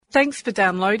Thanks for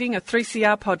downloading a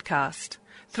 3CR podcast.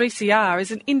 3CR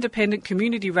is an independent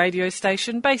community radio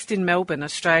station based in Melbourne,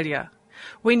 Australia.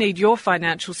 We need your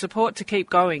financial support to keep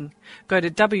going. Go to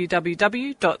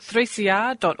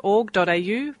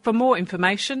www.3cr.org.au for more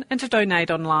information and to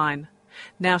donate online.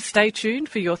 Now stay tuned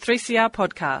for your 3CR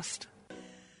podcast.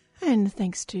 And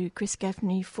thanks to Chris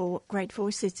Gaffney for great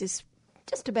voices. It's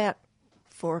just about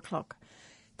 4 o'clock.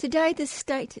 Today, the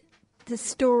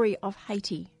story of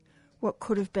Haiti. What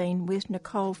could have been, with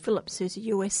Nicole Phillips, who's a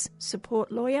US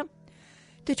support lawyer.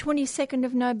 The 22nd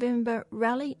of November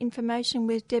rally information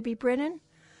with Debbie Brennan.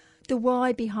 The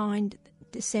why behind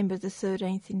December the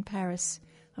 13th in Paris.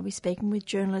 I'll be speaking with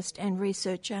journalist and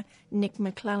researcher Nick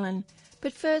McClellan.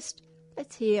 But first,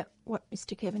 let's hear what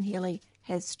Mr. Kevin Healy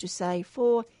has to say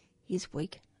for his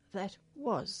week that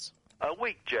was. A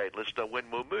week, Jane Listener, when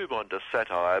we'll move on to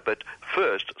satire, but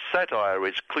first, satire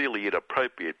is clearly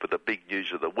inappropriate for the big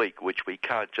news of the week, which we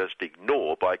can't just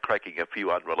ignore by cracking a few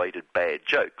unrelated bad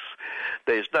jokes.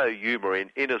 There's no humour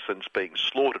in innocents being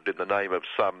slaughtered in the name of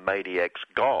some maniac's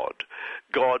God.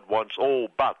 God wants all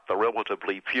but the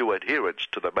relatively few adherents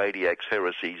to the maniac's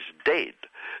heresies dead.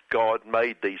 God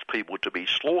made these people to be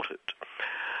slaughtered.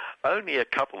 Only a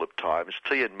couple of times,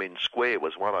 Tiananmen Square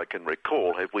was one I can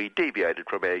recall, have we deviated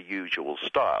from our usual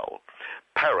style.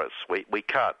 Paris, we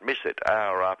can't miss it,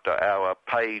 hour after hour,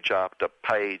 page after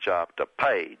page after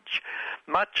page.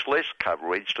 Much less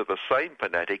coverage to the same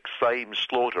fanatics, same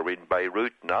slaughter in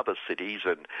Beirut and other cities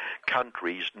and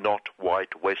countries not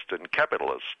white Western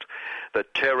capitalist. The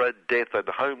terror, death and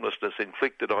homelessness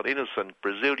inflicted on innocent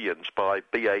Brazilians by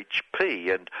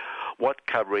BHP, and what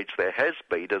coverage there has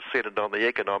been is centred on the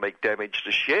economic damage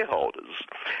to shareholders.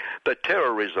 The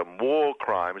terrorism, war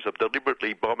crimes of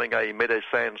deliberately bombing a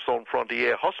Médecins Sans Frontières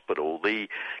hospital, the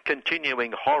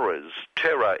continuing horrors,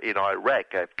 terror in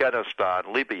Iraq, Afghanistan,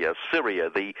 Libya, Syria,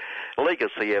 the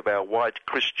legacy of our white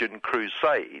Christian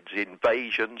crusades,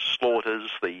 invasions,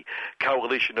 slaughters, the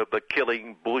coalition of the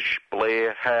killing, Bush,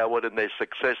 Blair, Howard and their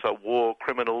successor war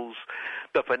criminals,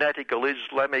 the fanatical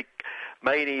Islamic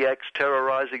maniacs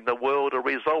terrorising the world, a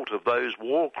result of those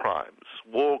war crimes.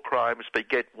 War crimes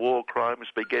beget war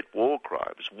crimes beget war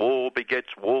crimes. War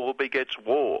begets war begets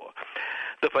war.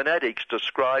 The fanatics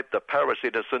described the Paris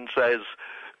innocents as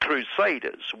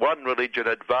crusaders. One religion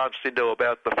advanced into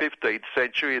about the 15th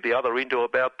century, the other into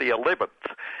about the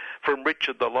 11th. From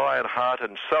Richard the Lionheart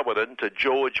and Sullivan to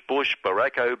George Bush,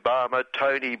 Barack Obama,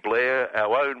 Tony Blair,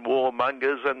 our own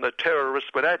warmongers and the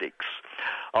terrorist fanatics.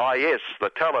 IS, the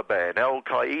Taliban,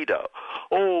 Al-Qaeda,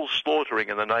 all slaughtering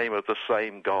in the name of the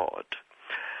same God.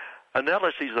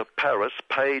 Analyses of Paris,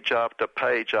 page after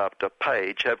page after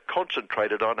page, have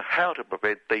concentrated on how to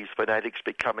prevent these fanatics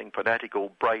becoming fanatical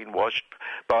brainwashed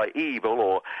by evil,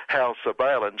 or how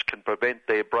surveillance can prevent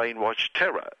their brainwashed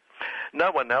terror.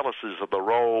 No analysis of the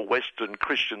role Western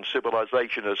Christian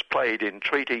civilization has played in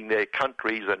treating their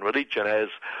countries and religion as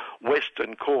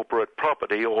Western corporate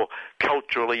property or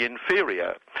culturally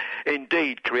inferior,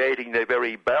 indeed creating their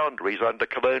very boundaries under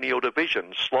colonial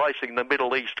division, slicing the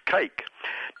Middle East cake,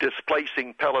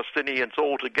 displacing Palestinians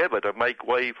altogether to make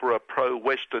way for a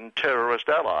pro-Western terrorist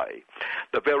ally,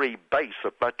 the very base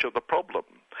of much of the problem,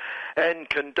 and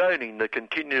condoning the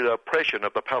continued oppression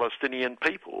of the Palestinian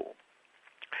people.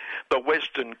 The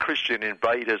Western Christian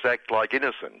invaders act like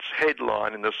innocents.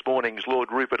 Headline in this morning's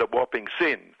Lord Rupert of Wapping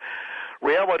Sin.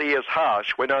 Reality is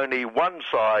harsh when only one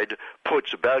side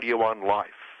puts value on life.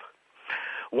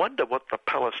 Wonder what the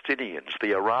Palestinians,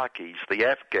 the Iraqis, the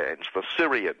Afghans, the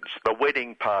Syrians, the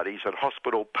wedding parties and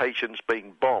hospital patients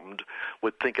being bombed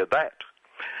would think of that.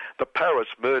 The Paris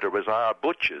murderers are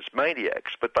butchers,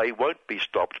 maniacs, but they won't be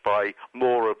stopped by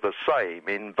more of the same.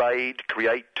 Invade,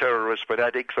 create terrorist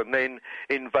fanatics, and then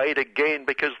invade again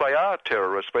because they are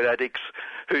terrorist fanatics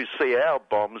who see our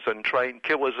bombs and trained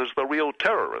killers as the real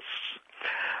terrorists.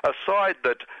 A side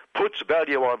that puts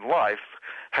value on life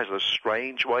has a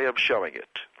strange way of showing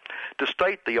it. To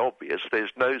state the obvious,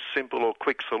 there's no simple or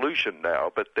quick solution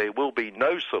now, but there will be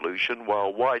no solution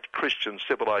while white Christian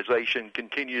civilization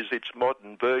continues its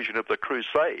modern version of the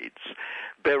Crusades,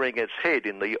 burying its head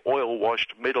in the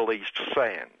oil-washed Middle East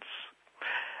sands.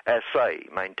 Assay,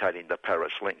 maintaining the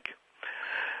Paris link.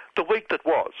 The week that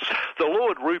was, the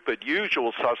Lord Rupert,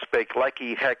 usual suspect,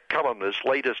 lackey, hack columnist's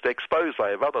latest expose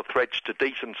of other threats to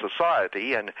decent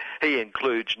society, and he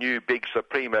includes new big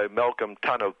Supremo Malcolm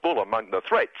Turnbull among the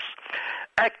threats.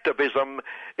 Activism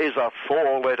is a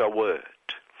 4-letter word.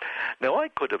 Now, I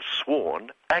could have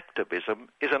sworn activism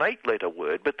is an 8-letter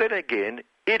word, but then again,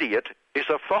 idiot is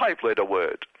a 5-letter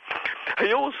word.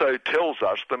 He also tells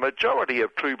us the majority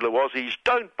of True Blue Aussies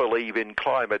don't believe in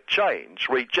climate change,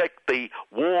 reject the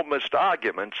warmist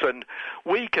arguments, and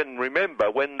we can remember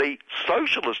when the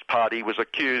Socialist Party was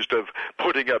accused of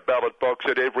putting a ballot box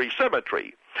at every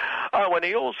cemetery. Oh, and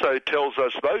he also tells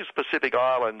us those Pacific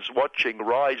Islands watching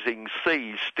rising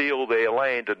seas steal their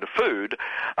land and food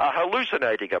are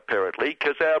hallucinating, apparently,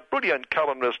 because our brilliant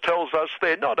columnist tells us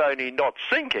they're not only not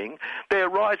sinking, they're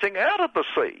rising out of the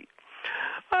sea.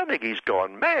 I think he's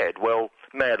gone mad. Well,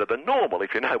 madder than normal,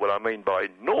 if you know what I mean by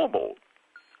normal.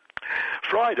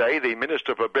 Friday, the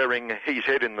Minister for burying his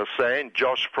head in the sand,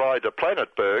 Josh Fry de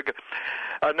Planetberg,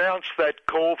 announced that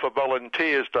call for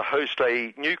volunteers to host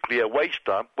a nuclear waste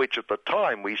dump, which at the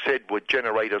time we said would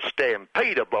generate a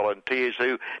stampede of volunteers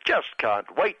who just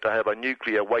can't wait to have a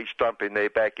nuclear waste dump in their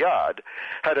backyard,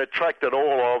 had attracted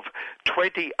all of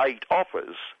 28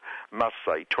 offers. Must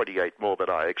say 28 more than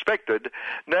I expected,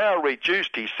 now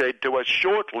reduced, he said, to a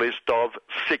short list of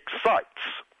 6 sites.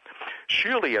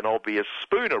 Surely an obvious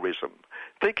spoonerism.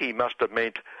 Think he must have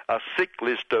meant a sick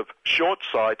list of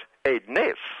short-sight Ed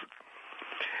Ness.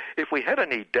 If we had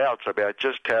any doubts about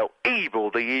just how evil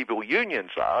the evil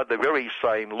unions are, the very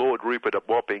same Lord Rupert of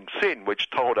Wapping Sin, which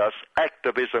told us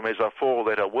activism is a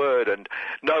 4-letter word and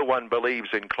no one believes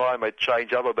in climate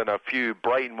change other than a few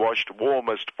brainwashed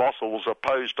warmist fossils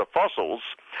opposed to fossils,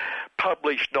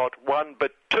 published not one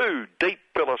but 2 deep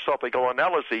philosophical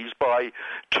analyses by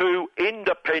 2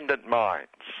 independent minds.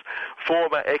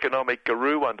 Former economic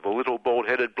guru under the little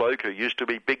bald-headed bloke who used to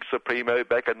be Big Supremo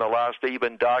back in the last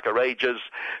even darker ages,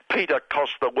 Peter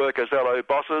Costa Workers LO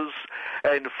bosses,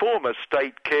 and former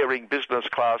state-caring business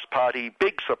class party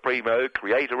Big Supremo,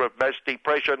 creator of mass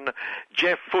depression,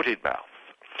 Jeff Footinmouth.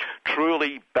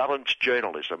 Truly balanced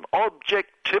journalism,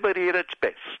 objectivity at its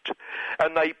best,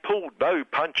 and they pulled no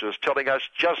punches telling us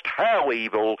just how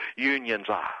evil unions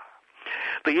are.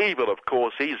 The evil, of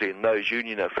course, is in those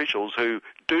union officials who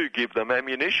do give them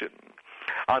ammunition.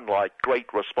 Unlike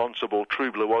great responsible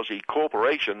True Blue Aussie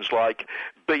corporations like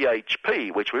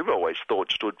BHP, which we've always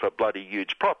thought stood for bloody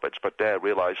huge profits, but now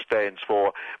realise stands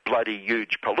for bloody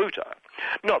huge polluter.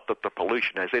 Not that the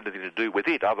pollution has anything to do with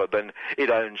it other than it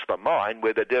owns the mine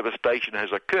where the devastation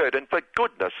has occurred, and for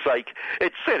goodness sake,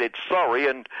 it said it's sorry,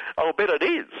 and I'll bet it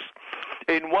is.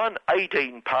 In one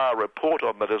 18-part report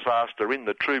on the disaster in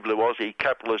the True Blue Aussie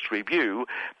Capitalist Review,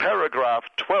 paragraph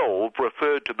 12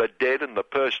 referred to the dead and the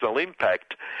personal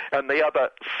impact, and the other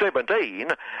 17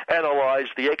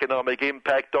 analysed the economic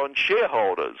impact on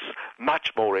shareholders.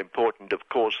 Much more important, of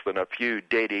course, than a few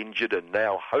dead, injured and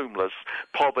now homeless,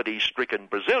 poverty-stricken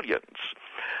Brazilians.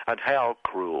 And how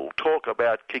cruel. Talk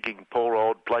about kicking poor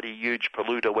old bloody huge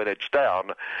polluter when it's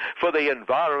down. For the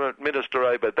Environment Minister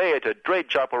over there to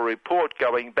dredge up a report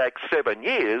going back 7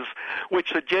 years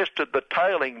which suggested the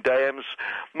tailing dams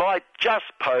might just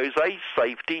pose a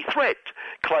safety threat,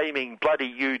 claiming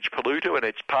bloody huge polluter and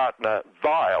its partner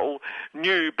Vile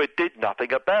knew but did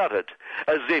nothing about it,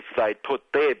 as if they'd put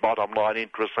their bottom line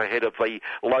interests ahead of the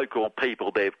local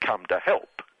people they've come to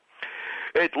help.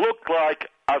 It looked like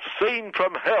a scene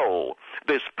from hell,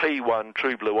 this P1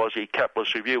 True Blue Aussie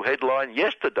Capitalist Review headline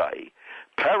yesterday.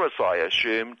 Paris, I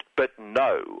assumed, but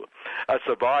no. A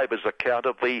survivor's account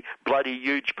of the bloody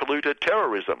huge polluter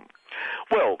terrorism.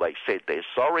 Well, they said they're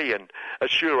sorry and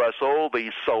assure us all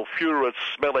the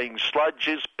sulphurous-smelling sludge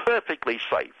is perfectly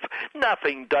safe.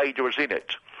 Nothing dangerous in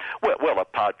it. Well,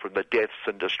 apart from the deaths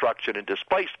and destruction and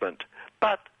displacement.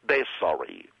 But they're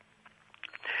sorry.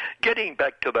 Getting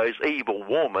back to those evil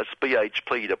warmists,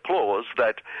 BHP deplores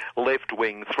that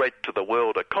left-wing threat to the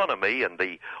world economy, and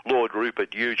the Lord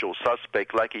Rupert usual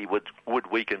suspect, Lucky Wood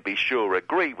we can be sure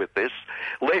agree with this,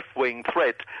 left-wing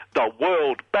threat, the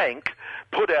World Bank,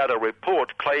 put out a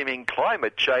report claiming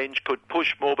climate change could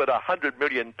push more than 100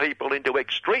 million people into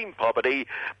extreme poverty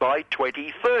by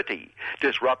 2030,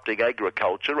 disrupting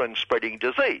agriculture and spreading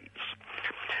disease.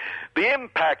 The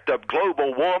impact of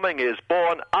global warming is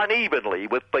borne unevenly,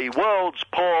 with the world's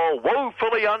poor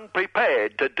woefully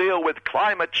unprepared to deal with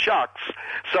climate shocks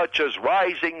such as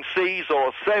rising seas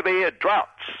or severe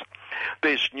droughts.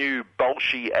 This new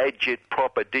Bolshoi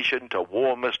agitprop addition to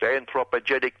warmist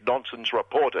anthropogenic nonsense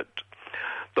reported.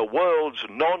 The world's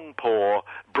non-poor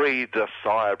breathed a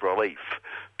sigh of relief.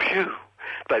 Phew!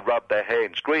 They rubbed their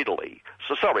hands greedily.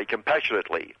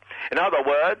 Compassionately. In other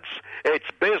words, it's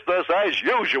business as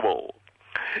usual.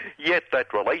 Yet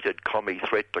that related commie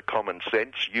threat to common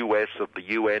sense, US of the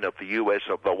UN of the US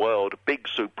of the world, big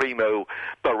supremo,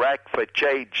 Barack for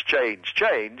change, change,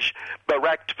 change,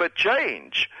 Baracked for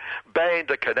change,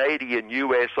 banned a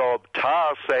Canadian-US of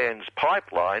tar sands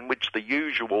pipeline, which the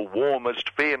usual warmest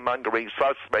fear-mongering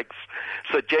suspects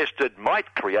suggested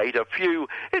might create a few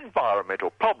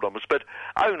environmental problems, but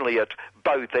only at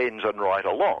both ends and right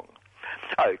along.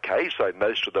 Okay, so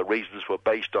most of the reasons were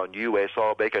based on US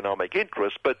of economic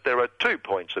interest, but there are 2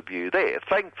 points of view there.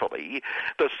 Thankfully,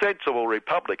 the sensible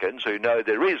Republicans who know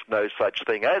there is no such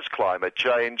thing as climate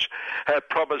change have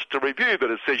promised to review the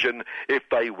decision if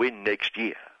they win next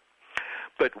year.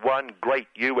 But one great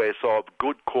US of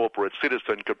good corporate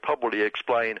citizen could probably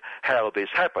explain how this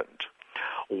happened.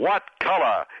 What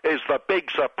colour is the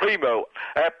big Supremo?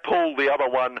 Paul, the other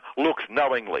one, looked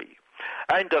knowingly.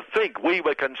 And to think we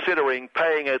were considering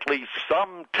paying at least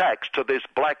some tax to this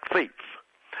black thief.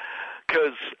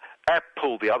 Because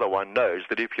Paul, the other one, knows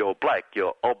that if you're black,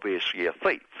 you're obviously a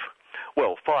thief.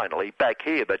 Well, finally, back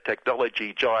here, the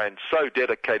technology giant so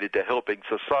dedicated to helping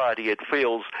society it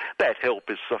feels that help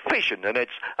is sufficient, and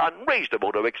it's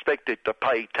unreasonable to expect it to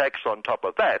pay tax on top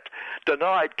of that,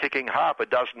 denied kicking half a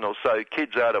dozen or so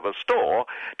kids out of a store,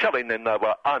 telling them they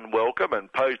were unwelcome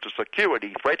and posed a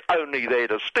security threat, only there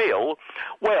to steal.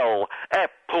 Well,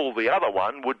 Paul, the other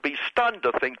one, would be stunned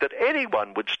to think that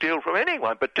anyone would steal from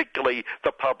anyone, particularly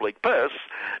the public purse,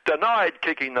 denied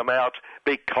kicking them out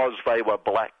because they were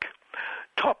black.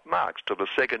 Top marks to the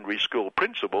secondary school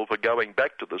principal for going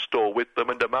back to the store with them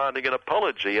and demanding an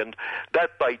apology, and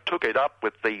that they took it up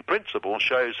with the principal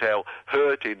shows how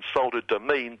hurt, insulted,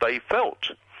 demeaned they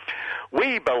felt.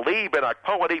 We believe in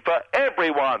equality for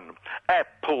everyone.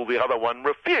 Paul, the other one,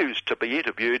 refused to be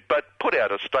interviewed but put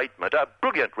out a statement, a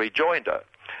brilliant rejoinder.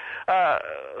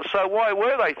 So why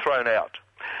were they thrown out?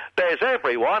 There's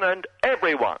everyone and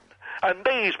everyone, and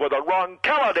these were the wrong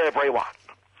coloured everyone.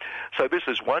 So this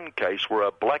is one case where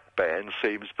a black ban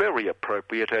seems very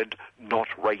appropriate and not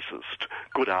racist.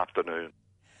 Good afternoon.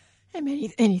 And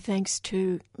many thanks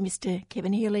to Mr.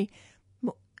 Kevin Healy.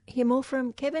 Hear more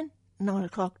from Kevin, 9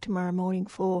 o'clock tomorrow morning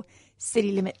for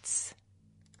City Limits.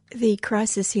 The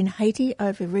crisis in Haiti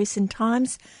over recent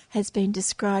times has been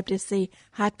described as the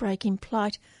heartbreaking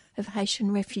plight of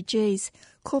Haitian refugees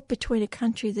caught between a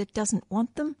country that doesn't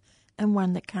want them and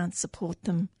one that can't support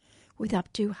them, with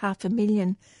up to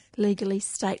 500,000 legally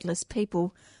stateless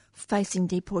people facing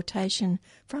deportation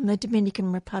from the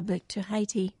Dominican Republic to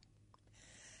Haiti.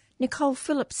 Nicole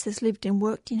Phillips has lived and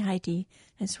worked in Haiti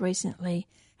as recently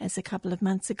as a couple of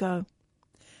months ago.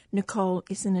 Nicole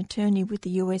is an attorney with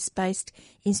the US-based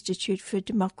Institute for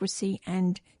Democracy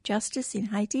and Justice in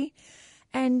Haiti,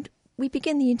 and we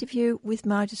begin the interview with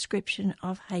my description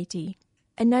of Haiti,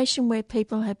 a nation where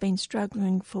people have been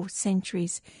struggling for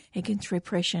centuries against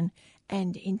repression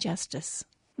and injustice.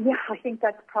 Yeah, I think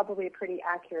that's probably a pretty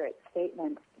accurate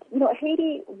statement. You know,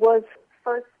 Haiti was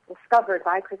first discovered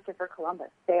by Christopher Columbus,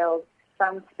 sailed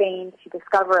from Spain to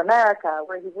discover America.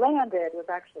 Where he landed was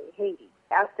actually Haiti.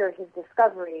 After his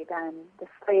discovery, then the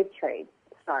slave trade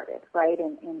started, right,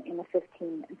 in the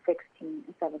 15 and 16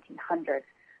 and 1700s.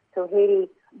 So Haiti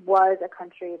was a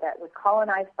country that was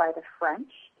colonized by the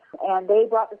French, and they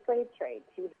brought the slave trade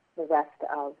to the rest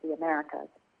of the Americas.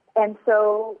 And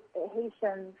so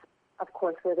Haitians, of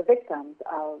course, were the victims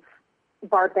of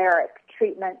barbaric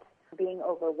treatment, being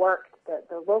overworked.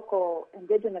 The local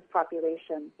indigenous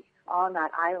population on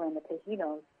that island, the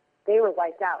Taínos, they were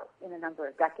wiped out in a number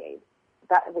of decades,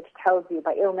 which tells you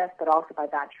by illness, but also by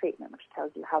bad treatment, which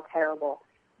tells you how terrible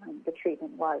the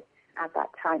treatment was at that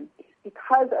time.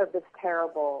 Because of this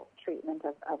terrible treatment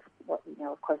of what we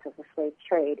know, of course, of the slave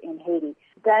trade in Haiti,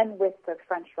 then with the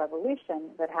French Revolution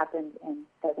that happened in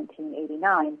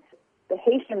 1789, the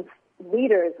Haitian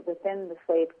leaders within the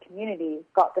slave community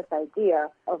got this idea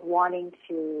of wanting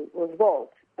to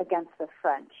revolt against the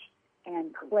French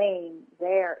and claim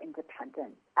their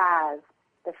independence as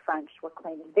the French were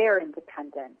claiming their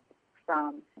independence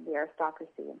from the aristocracy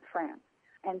in France.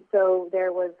 And so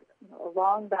there was a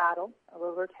long battle of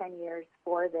over 10 years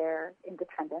for their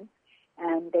independence,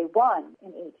 and they won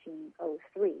in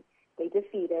 1803. They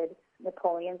defeated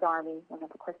Napoleon's army, one of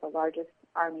course the largest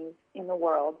armies in the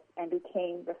world, and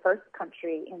became the first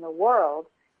country in the world,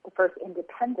 the first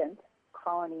independent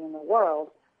colony in the world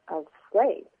of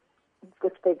slaves,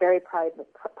 which they very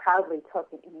proudly took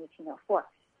in 1804.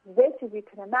 This, as you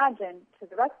can imagine, to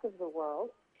the rest of the world,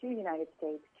 to the United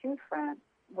States, to France,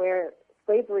 where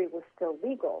slavery was still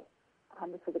legal,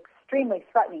 this was extremely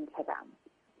threatening to them.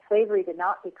 Slavery did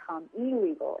not become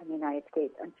illegal in the United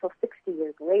States until 60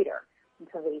 years later,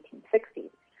 until the 1860s.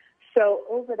 So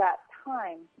over that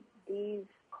time, these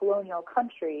colonial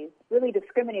countries really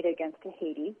discriminated against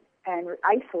Haiti and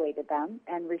isolated them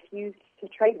and refused to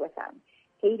trade with them.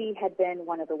 Haiti had been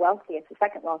one of the wealthiest, the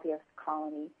second wealthiest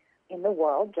colony in the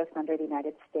world, just under the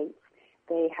United States.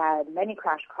 They had many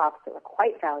cash crops that were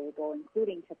quite valuable,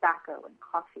 including tobacco and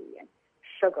coffee and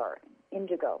sugar and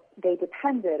indigo. They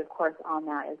depended, of course, on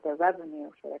that as their revenue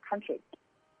for their country.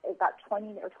 About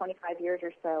 20 or 25 years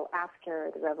or so after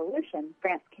the revolution,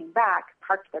 France came back,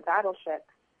 parked their battleship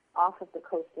off of the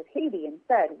coast of Haiti and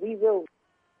said, we will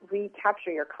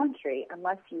recapture your country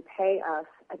unless you pay us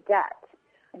a debt.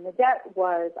 And the debt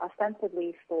was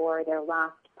ostensibly for their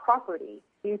last property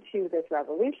due to this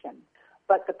revolution.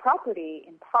 But the property,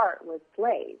 in part, was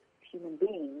slaves, human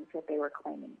beings that they were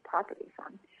claiming property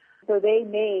from. So they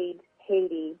made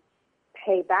Haiti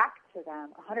pay back to them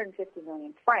 150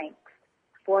 million francs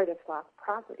for this lost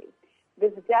property.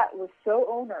 This debt was so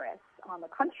onerous on the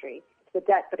country, the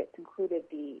debt, but it included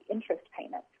the interest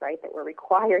payments, right, that were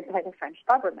required by the French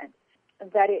government,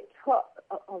 that it took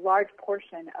a large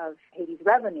portion of Haiti's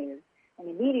revenues and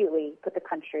immediately put the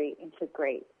country into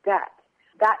great debt.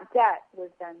 That debt was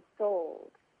then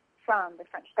sold from the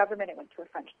French government. It went to a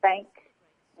French bank,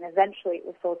 and eventually it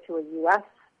was sold to a U.S.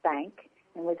 bank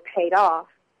and was paid off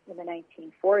in the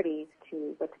 1940s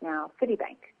to what's now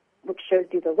Citibank, which shows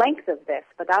you the length of this,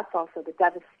 but that's also the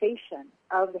devastation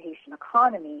of the Haitian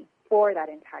economy for that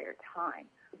entire time,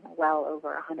 well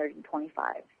over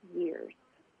 125 years.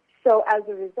 So as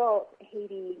a result,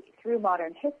 Haiti, through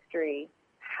modern history,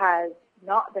 has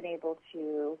not been able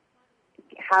to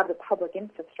have the public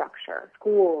infrastructure,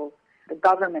 schools, the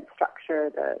government structure,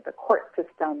 the court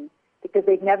system, because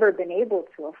they've never been able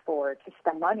to afford to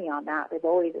spend money on that. It's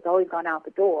always gone out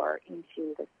the door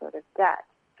into this sort of debt.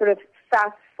 Sort of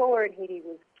fast forward, Haiti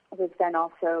was then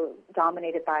also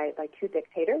dominated by two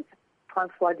dictators,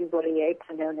 François Duvalier,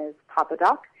 known as Papa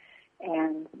Doc,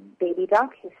 and Baby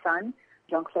Doc, his son,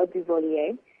 Jean-Claude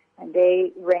Duvalier, and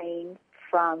they reigned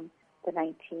from the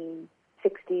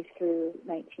 1960s through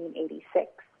 1986.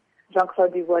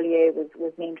 Jean-Claude Duvalier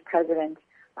was named president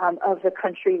of the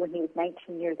country when he was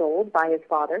 19 years old by his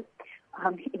father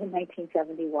in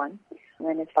 1971, and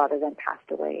then his father then passed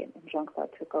away and Jean-Claude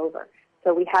took over.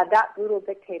 So we had that brutal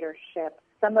dictatorship,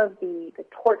 some of the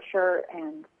torture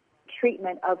and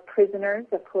treatment of prisoners,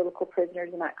 of political prisoners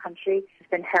in that country, has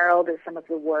been heralded as some of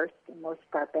the worst and most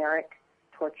barbaric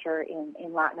torture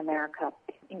in Latin America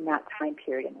in that time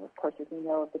period. And of course, as we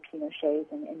know of the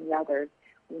Pinochets and the others,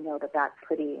 we know that that's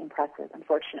pretty impressive,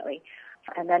 unfortunately.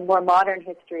 And then more modern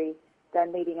history,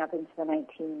 then leading up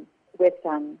into with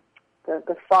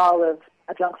the fall of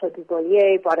Jean-Claude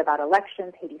Duvalier brought about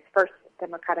elections, Haiti's first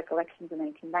democratic elections in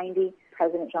 1990.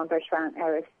 President Jean-Bertrand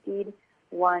Aristide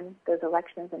won those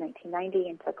elections in 1990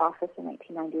 and took office in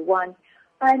 1991.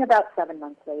 And about 7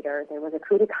 months later, there was a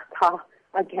coup d'etat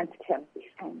against him.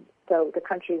 And so the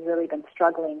country's really been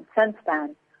struggling since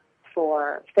then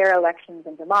for fair elections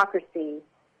and democracy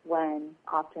when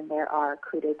often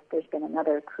there's been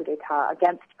another coup d'etat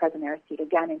against President Aristide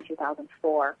again in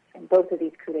 2004. And both of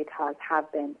these coup d'etats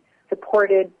have been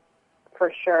supported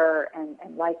for sure and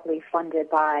likely funded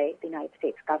by the United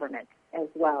States government as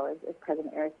well, as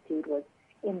President Aristide was,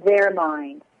 in their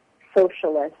mind,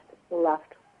 socialist,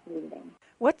 left-leaning.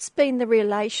 What's been the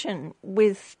relation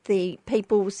with the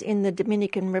peoples in the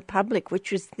Dominican Republic,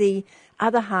 which is the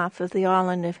other half of the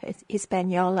island of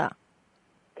Hispaniola?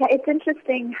 Yeah, it's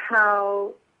interesting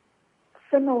how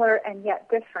similar and yet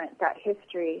different that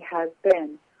history has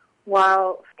been.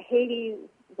 While Haiti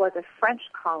was a French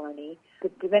colony, the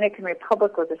Dominican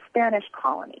Republic was a Spanish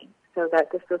colony, so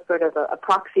that this was sort of a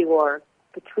proxy war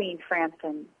between France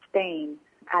and Spain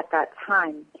at that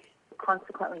time.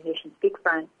 Consequently, Haitians speak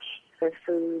French. Their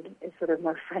food is sort of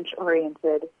more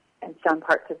French-oriented in some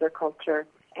parts of their culture.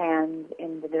 And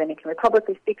in the Dominican Republic,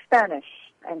 they speak Spanish,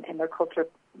 and their culture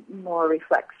more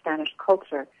reflects Spanish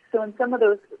culture. So in some of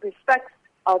those respects,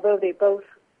 although they both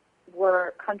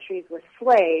were countries with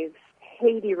slaves,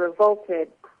 Haiti revolted,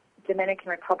 Dominican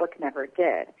Republic never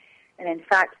did. And in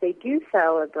fact, they do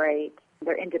celebrate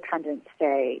their Independence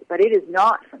Day, but it is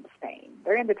not from Spain.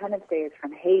 Their Independence Day is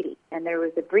from Haiti. And there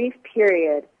was a brief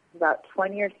period, about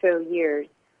 20 or so years,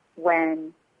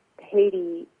 when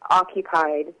Haiti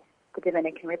occupied the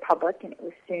Dominican Republic, and it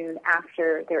was soon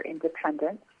after their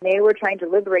independence. They were trying to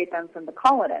liberate them from the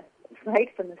colonists, right,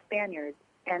 from the Spaniards.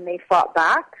 And they fought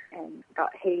back and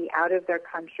got Haiti out of their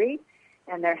country,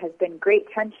 and there has been great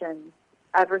tension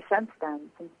ever since then,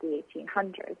 since the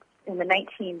 1800s. In the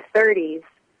 1930s,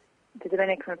 the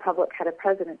Dominican Republic had a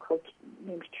president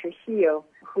named Trujillo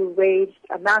who waged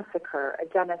a massacre, a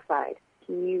genocide.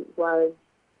 He was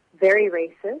very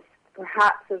racist,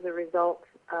 perhaps as a result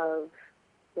of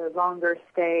the longer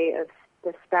stay of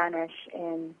the Spanish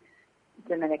in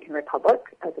Dominican Republic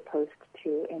as opposed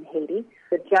to in Haiti.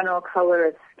 The general color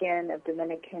of skin of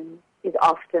Dominicans is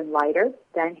often lighter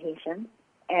than Haitian,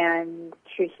 and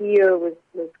Trujillo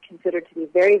was considered to be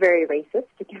very, very racist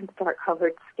against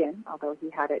dark-colored skin, although he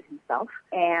had it himself,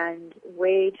 and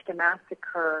waged a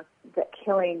massacre that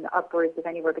killing upwards of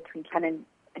anywhere between 10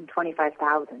 and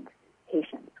 25,000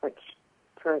 Haitians, which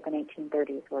for the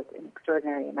 1930s was an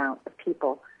extraordinary amount of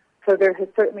people. So there has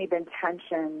certainly been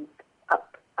tensions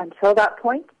up until that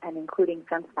point, and including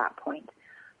since that point.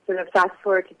 So to fast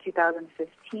forward to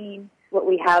 2015, what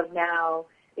we have now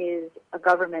is a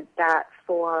government that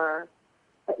for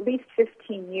at least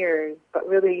 15 years, but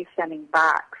really stemming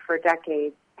back for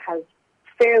decades, has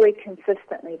fairly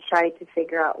consistently tried to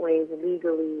figure out ways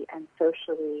legally and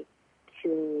socially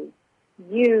to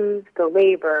use the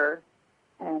labor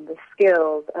and the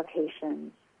skills of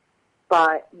Haitians,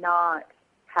 but not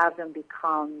have them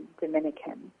become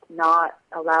Dominican, not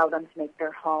allow them to make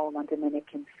their home on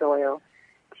Dominican soil,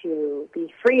 to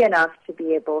be free enough to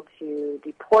be able to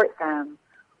deport them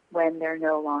when they're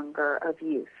no longer of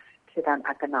use to them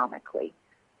economically.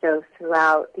 So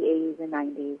throughout the 80s and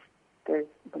 90s,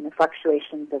 when the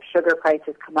fluctuations of sugar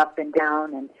prices come up and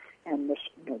down, and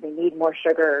they need more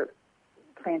sugar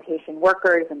plantation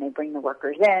workers, and they bring the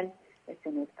workers in. As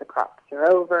soon as the crops are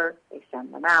over, they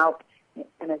send them out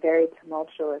in a very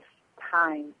tumultuous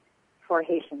time for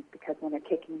Haitians, because when they're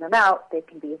kicking them out, they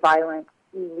can be violent,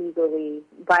 illegally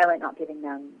violent, not giving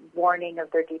them warning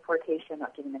of their deportation,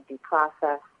 not giving them due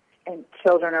process. And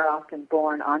children are often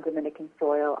born on Dominican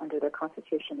soil. Under their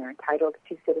constitution, they're entitled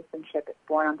to citizenship. It's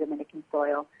born on Dominican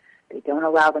soil. They don't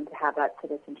allow them to have that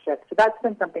citizenship. So that's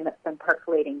been something that's been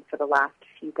percolating for the last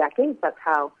few decades. That's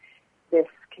how this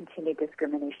continued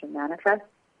discrimination manifests.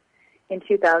 In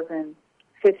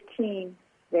 2015,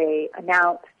 they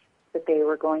announced that they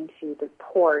were going to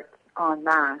deport en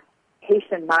masse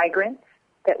Haitian migrants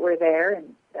that were there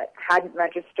and that hadn't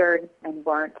registered and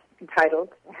weren't entitled,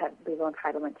 had legal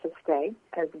entitlement to stay,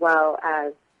 as well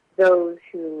as those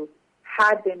who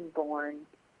had been born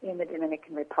in the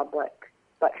Dominican Republic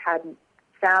but hadn't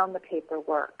found the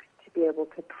paperwork to be able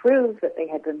to prove that they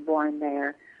had been born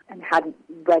there and hadn't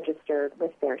registered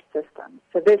with their system.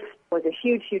 So this was a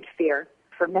huge, huge fear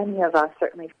for many of us,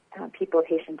 certainly people of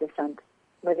Haitian descent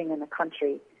living in the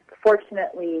country.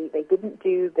 Fortunately, they didn't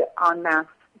do the en masse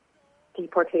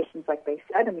deportations like they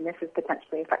said. I mean, this is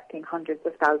potentially affecting hundreds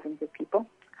of thousands of people.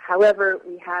 However,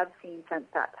 we have seen since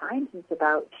that time, since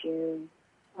about June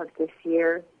of this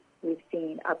year, we've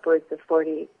seen upwards of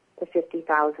 40 to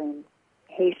 50,000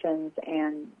 Haitians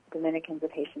and Dominicans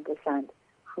of Haitian descent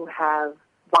who have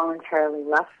voluntarily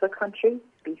left the country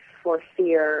for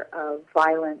fear of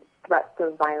violence, threats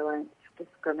of violence,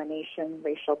 discrimination,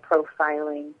 racial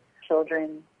profiling,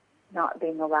 children not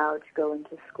being allowed to go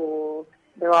into schools.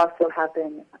 There also have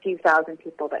been a few thousand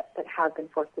people that have been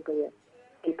forcibly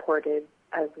deported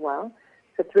as well.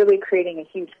 So it's really creating a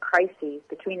huge crisis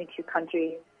between the two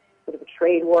countries. Sort of a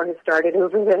trade war has started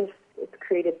over this. It's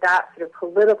created that sort of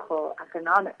political,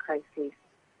 economic crisis.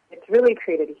 It's really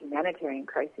created a humanitarian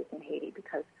crisis in Haiti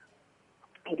because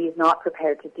Haiti is not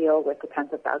prepared to deal with the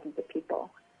tens of thousands of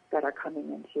people that are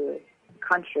coming into the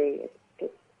country.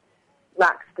 It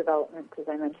lacks development, as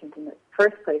I mentioned in the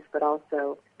first place, but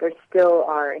also there still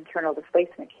are internal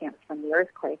displacement camps from the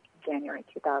earthquake in January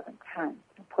 2010.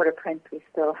 In Port-au-Prince, we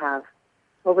still have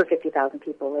over 50,000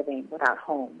 people living without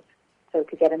homes. So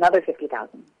to get another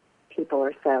 50,000 people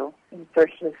or so in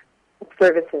search of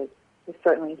services is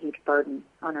certainly a huge burden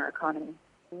on our economy.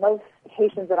 Most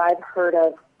Haitians that I've heard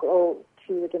of go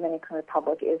to the Dominican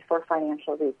Republic is for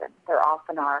financial reasons. There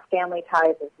often are family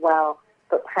ties as well,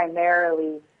 but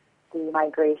primarily the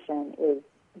migration is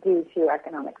due to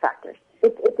economic factors.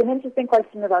 It's an interesting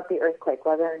question about the earthquake,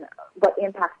 what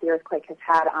impact the earthquake has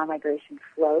had on migration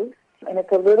flows, and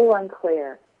it's a little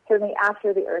unclear. Certainly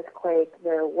after the earthquake,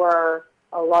 there were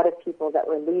a lot of people that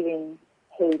were leaving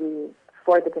Haiti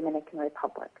for the Dominican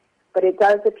Republic. But it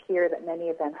does appear that many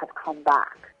of them have come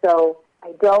back. So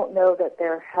I don't know that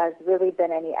there has really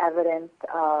been any evidence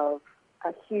of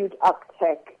a huge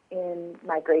uptick in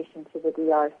migration to the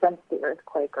DR since the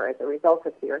earthquake or as a result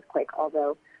of the earthquake,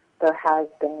 although there has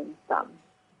been some.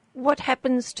 What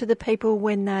happens to the people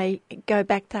when they go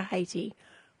back to Haiti?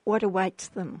 What awaits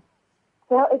them?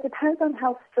 Well, it depends on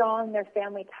how strong their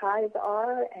family ties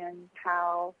are and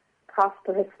how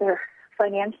prosperous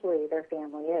financially their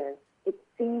family is. It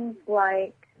seems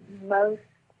like most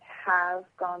have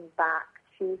gone back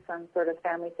to some sort of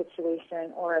family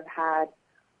situation or have had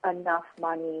enough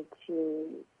money to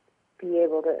be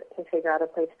able to figure out a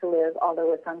place to live,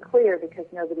 although it's unclear because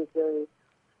nobody's really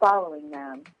following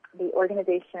them. The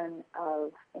Organization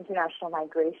of International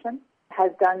Migration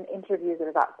has done interviews of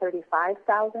about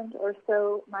 35,000 or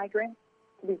so migrants.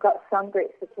 We've got some great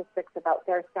statistics about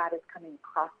their status coming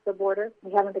across the border.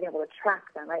 We haven't been able to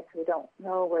track them, right, so we don't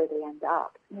know where they end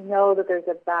up. We know that there's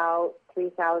about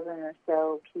 3,000 or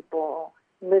so people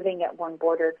living at one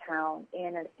border town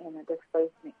in a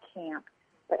displacement camp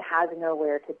but has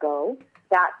nowhere to go.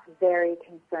 That's very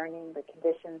concerning. The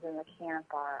conditions in the camp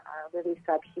are really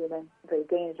subhuman, very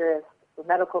dangerous for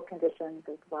medical conditions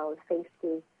as well as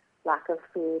safety, lack of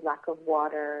food, lack of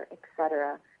water,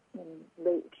 etc. In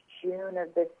late June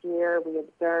of this year, we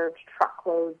observed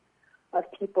truckloads of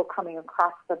people coming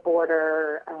across the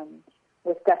border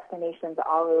with destinations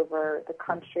all over the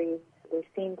country. They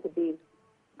seem to be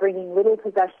bringing little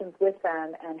possessions with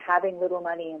them and having little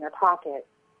money in their pockets,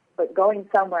 but going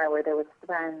somewhere where there was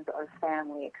friends or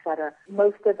family, etc.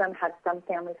 Most of them had some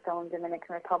family still in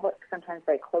Dominican Republic, sometimes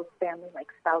very close family, like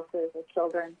spouses or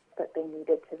children, but they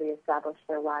needed to reestablish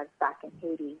their lives back in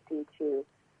Haiti due to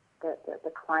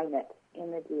the climate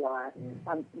in the DR.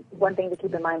 One thing to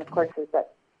keep in mind, of course, is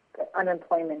that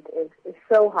unemployment is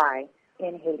so high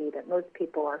in Haiti that most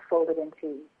people are folded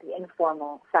into the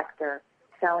informal sector,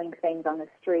 selling things on the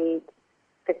street,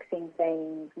 fixing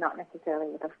things, not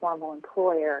necessarily with a formal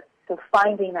employer. So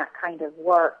finding that kind of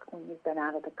work when you've been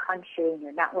out of the country and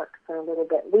your networks are a little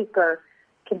bit weaker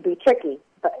can be tricky,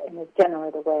 but it's generally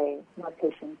the way most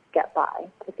Haitians get by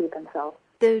to feed themselves.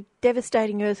 The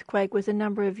devastating earthquake was a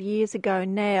number of years ago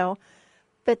now,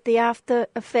 but the after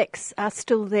effects are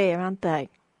still there, aren't they?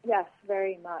 Yes,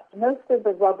 very much. Most of the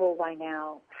rubble by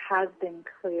now has been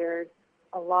cleared.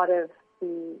 A lot of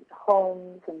the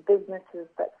homes and businesses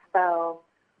that fell,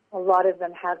 a lot of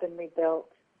them have been rebuilt.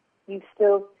 You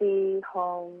still see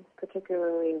homes,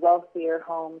 particularly wealthier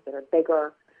homes that are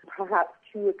bigger, perhaps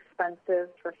too expensive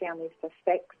for families to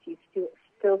fix. You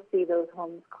still see those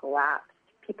homes collapse.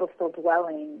 People still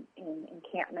dwelling in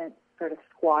encampments, sort of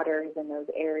squatters in those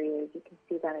areas. You can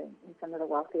see that in some of the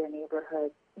wealthier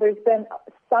neighborhoods. There's been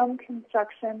some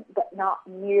construction, but not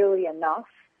nearly enough.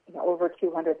 Over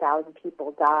 200,000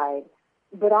 people died,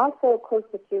 but also close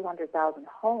to 200,000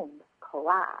 homes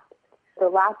collapsed. The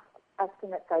last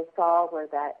estimates I saw were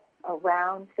that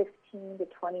around 15 to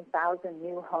 20,000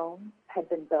 new homes had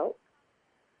been built.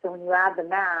 So when you add the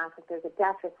math, if there's a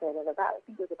deficit of about, I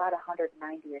think it was about 190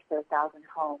 or so thousand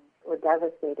homes were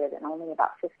devastated, and only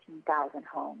about 15,000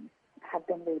 homes have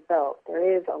been rebuilt.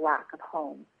 There is a lack of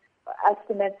homes.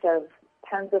 Estimates of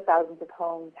tens of thousands of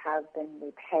homes have been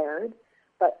repaired,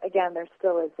 but again, there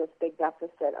still is this big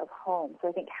deficit of homes. So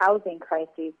I think housing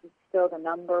crises is still the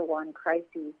number one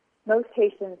crisis. Most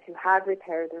Haitians who have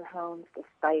repaired their homes,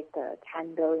 despite the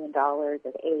 $10 billion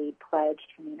of aid pledged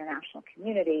from the international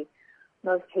community,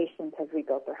 most Haitians have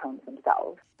rebuilt their homes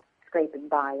themselves, scraping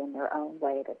by in their own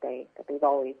way that they've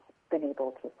always been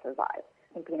able to survive.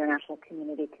 I think the international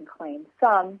community can claim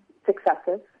some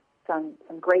successes, some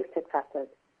great successes,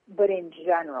 but in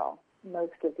general,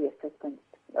 most of the assistance,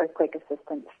 earthquake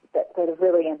assistance that have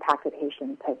really impacted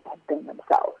Haitians have been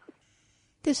themselves.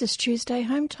 This is Tuesday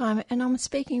Home Time, and I'm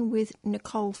speaking with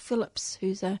Nicole Phillips,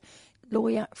 who's a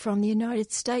lawyer from the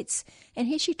United States, and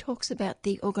here she talks about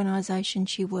the organisation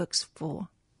she works for.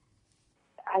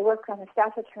 I work as a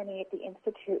staff attorney at the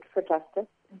Institute for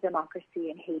Justice and Democracy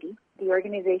in Haiti. The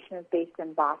organization is based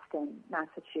in Boston,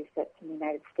 Massachusetts, in the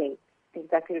United States. The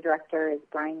executive director is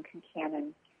Brian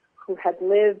Concannon, who had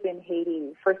lived in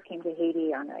Haiti, first came to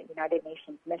Haiti on a United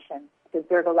Nations mission to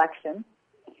observe elections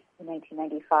in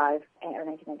 1995 or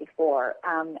 1994,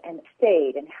 and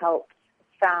stayed and helped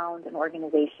found an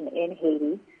organization in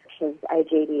Haiti, which is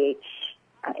IJDH,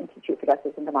 Institute for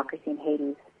Justice and Democracy in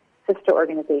Haiti's sister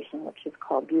organization, which is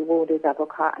called Bureau des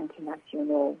Avocats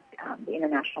Internationaux, the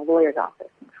International Lawyers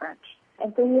Office in French.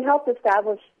 And so he helped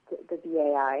establish the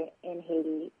BAI in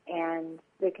Haiti, and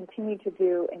they continue to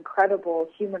do incredible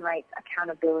human rights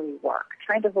accountability work,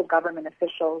 trying to hold government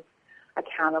officials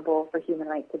accountable for human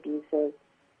rights abuses,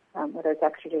 whether it's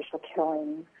extrajudicial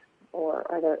killings or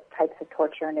other types of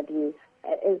torture and abuse,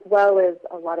 as well as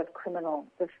a lot of criminal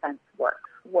defense work.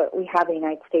 What we have in the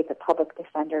United States, a public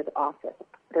defender's office.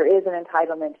 There is an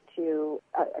entitlement to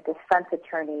a defense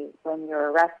attorney when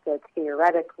you're arrested,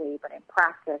 theoretically, but in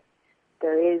practice,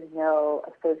 there is no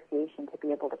association to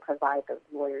be able to provide those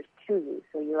lawyers to you.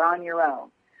 So you're on your own.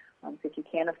 So if you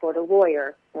can't afford a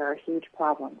lawyer, there are huge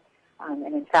problems. And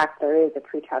in fact, there is a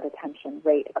pretrial detention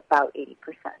rate of about 80%.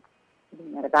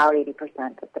 Meaning that about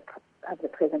 80% of the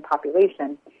prison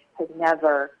population has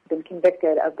never been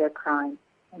convicted of their crime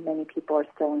and many people are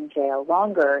still in jail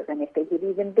longer than if they had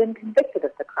even been convicted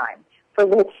of the crime for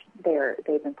which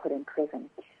they've been put in prison.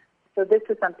 So this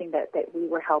is something that we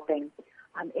were helping.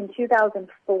 In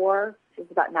 2004, which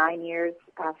is about 9 years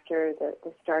after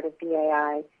the start of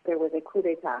BAI, there was a coup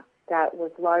d'etat that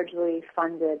was largely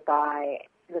funded by,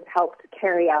 was helped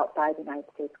carry out by the United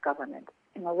States government.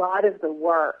 And a lot of the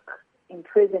work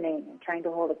imprisoning and trying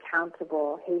to hold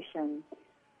accountable Haitian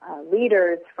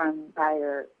leaders from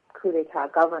prior coup d'etat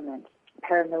government,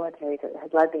 paramilitaries that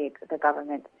had led the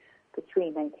government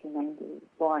between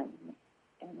 1991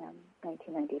 and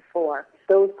 1994,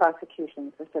 those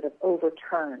prosecutions were sort of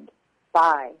overturned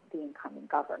by the incoming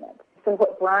government. So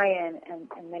what Brian and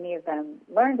many of them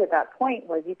learned at that point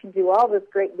was you can do all this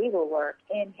great legal work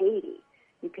in Haiti.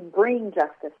 You can bring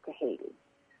justice to Haiti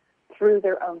through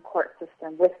their own court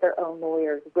system, with their own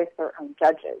lawyers, with their own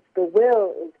judges. The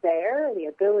will is there, the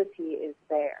ability is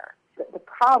there. The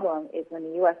problem is when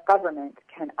the U.S. government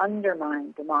can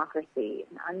undermine democracy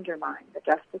and undermine the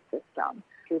justice system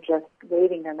through just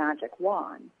waving their magic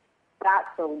wand. That's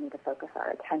where we need to focus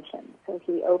our attention. So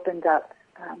he opened up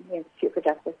the Institute for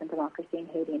Justice and Democracy in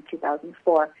Haiti in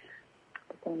 2004,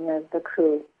 the same year as the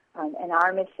coup. And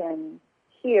our mission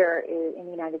here in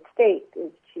the United States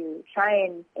is to try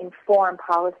and inform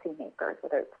policymakers,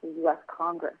 whether it's the U.S.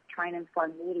 Congress, try and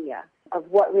inform media of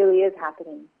what really is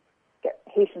happening, get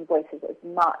Haitian voices as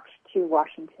much to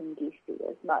Washington, D.C.,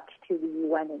 as much to the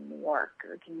UN in New York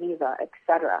or Geneva,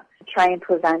 etc., to try and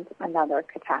prevent another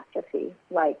catastrophe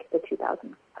like the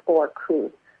 2004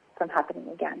 coup from happening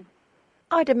again.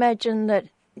 I'd imagine that,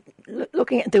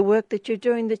 looking at the work that you're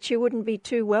doing, that you wouldn't be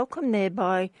too welcome there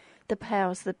by the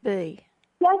powers that be.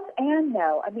 Yes and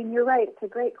no. I mean, you're right. It's a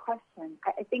great question.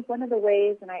 I think one of the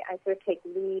ways, and I sort of take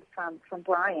lead from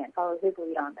Brian, follow his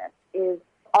lead on this, is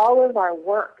all of our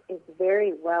work is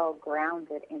very well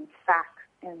grounded in facts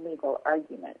and legal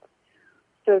arguments.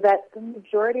 So that the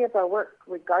majority of our work,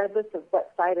 regardless of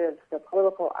what side of the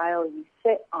political aisle you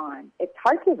sit on, it's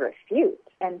hard to refute.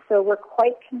 And so we're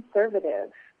quite conservative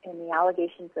in the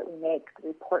allegations that we make, the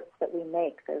reports that we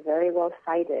make. They're very well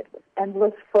cited with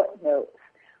endless footnotes,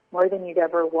 more than you'd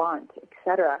ever want,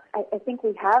 etc. I think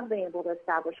we have been able to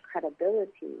establish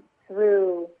credibility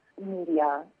through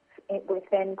media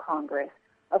within Congress.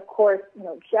 Of course,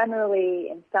 generally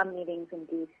in some meetings in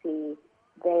D.C.,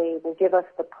 they will give us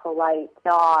the polite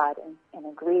nod and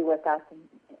agree with us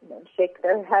and shake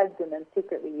their heads, and then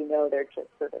secretly, they're just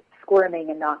sort of squirming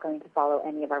and not going to follow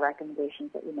any of our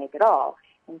recommendations that we make at all.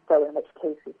 And so in which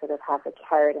case we sort of have a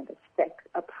carrot and a stick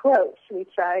approach. We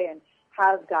try and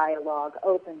have dialogue,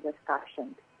 open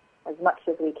discussion as much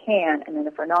as we can, and then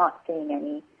if we're not seeing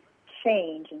any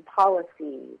change in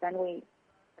policy, then we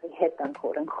hit them,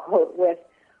 quote unquote, with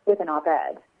an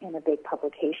op-ed in a big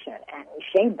publication, and we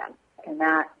shame them. And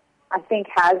that, I think,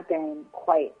 has been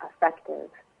quite effective.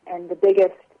 And the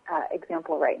biggest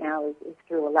example right now is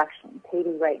through elections.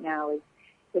 Haiti right now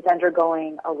is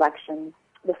undergoing elections.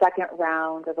 The second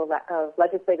round of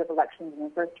legislative elections and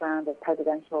the first round of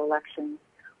presidential elections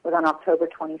was on October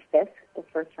 25th. The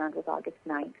first round was August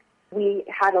 9th. We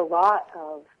had a lot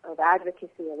of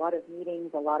advocacy, a lot of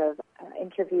meetings, a lot of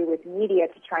interview with media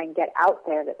to try and get out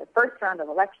there that the first round of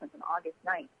elections on August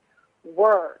 9th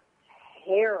were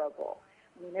terrible.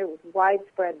 I mean, there was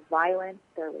widespread violence.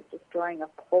 There was destroying of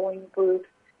polling booths.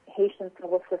 Haitian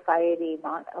civil society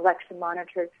election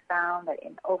monitors found that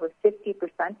in over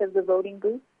 50% of the voting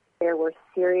booths, there were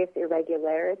serious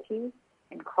irregularities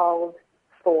and called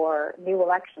for new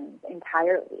elections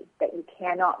entirely, that you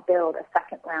cannot build a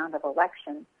second round of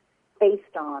elections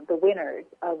based on the winners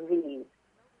of these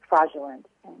fraudulent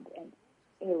and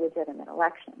illegitimate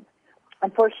elections.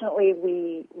 Unfortunately,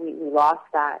 we lost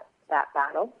that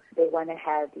battle. They went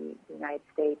ahead, the United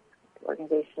States, the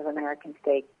Organization of American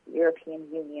States, the European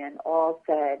Union, all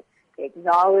said, they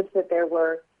acknowledged that there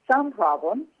were some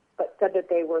problems, but said that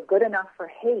they were good enough for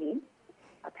Haiti.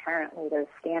 Apparently, their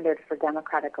standard for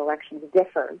democratic elections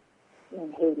differs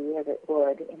in Haiti as it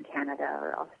would in Canada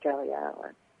or Australia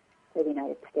or the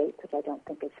United States, which I don't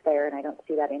think is fair, and I don't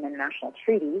see that in international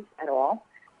treaties at all.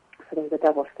 So there's a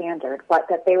double standard. But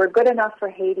that they were good enough for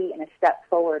Haiti and a step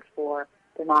forward for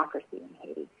democracy in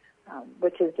Haiti,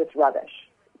 which is just rubbish.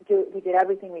 We did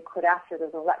everything we could after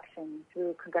those elections,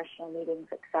 through congressional meetings,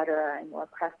 et cetera, and more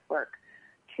press work,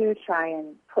 to try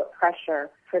and put pressure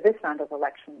for this round of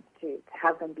elections to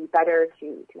have them be better,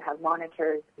 to have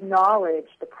monitors acknowledge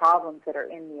the problems that are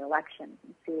in the elections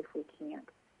and see if we can't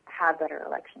have better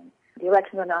elections. The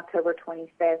elections on October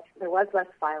 25th, there was less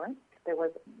violence. There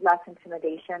was less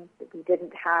intimidation. We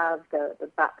didn't have the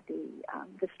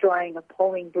destroying of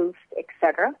polling booths,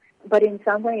 etc. But in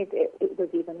some ways, it was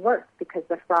even worse because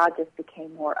the fraud just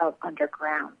became more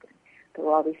underground. There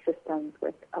were all these systems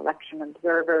with election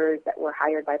observers that were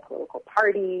hired by political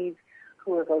parties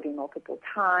who were voting multiple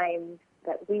times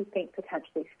that we think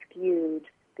potentially skewed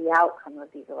the outcome of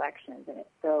these elections. And it's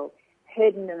so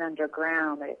hidden and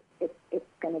underground that it's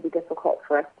going to be difficult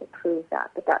for us to prove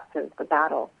that. But that's sort of the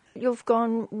battle. You've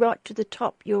gone right to the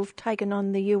top. You've taken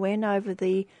on the UN over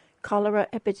the cholera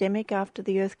epidemic after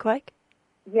the earthquake.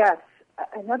 Yes.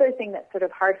 Another thing that's sort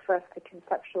of hard for us to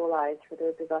conceptualize for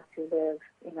those of us who live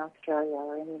in Australia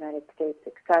or in the United States,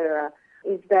 etc.,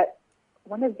 is that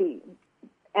one of the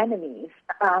enemies,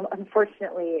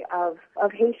 unfortunately, of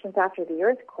Haitians after the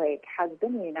earthquake has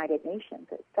been the United Nations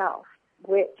itself,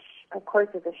 which, of course,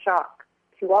 is a shock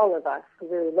to all of us who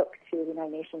really look to the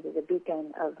United Nations as a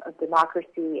beacon of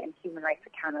democracy and human rights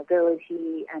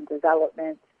accountability and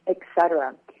development,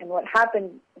 etc. And what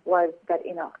happened was that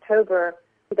in October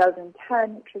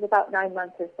 2010, which was about 9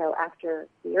 months or so after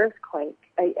the earthquake,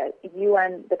 a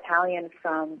UN battalion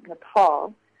from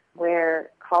Nepal, where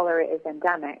cholera is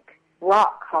endemic,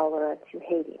 brought cholera to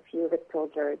Haiti. A few of its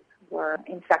soldiers were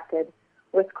infected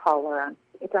with cholera.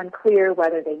 It's unclear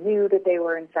whether they knew that they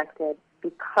were infected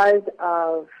because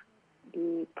of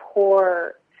the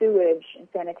poor sewage and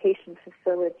sanitation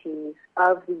facilities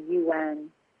of the UN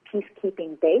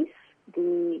peacekeeping base.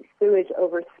 The sewage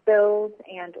overspilled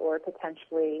and or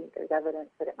potentially there's evidence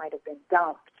that it might have been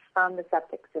dumped from the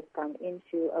septic system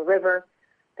into a river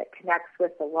that connects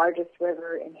with the largest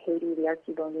river in Haiti, the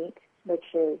Artibonite, which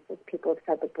is, as people have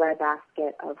said, the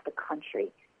breadbasket of the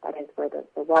country. That is where the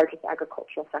largest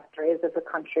agricultural sector is of the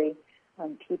country.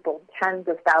 People, tens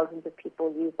of thousands of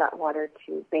people use that water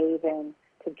to bathe in,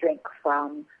 to drink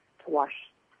from, to wash.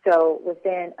 So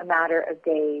within a matter of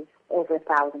days, over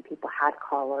 1,000 people had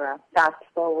cholera. Fast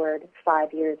forward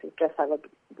 5 years, we've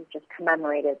just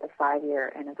commemorated the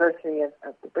 5-year anniversary of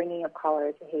the bringing of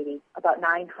cholera to Haiti. About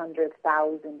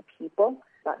 900,000 people,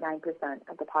 about 9%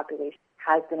 of the population,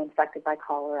 has been infected by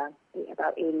cholera.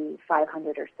 About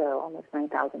 8,500 or so, almost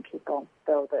 9,000 people.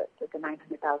 So the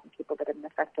 900,000 people that have been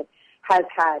affected has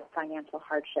had financial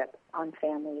hardship on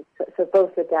families. So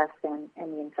both the deaths and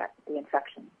the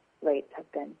infection rates have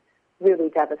been really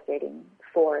devastating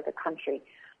for the country.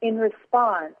 In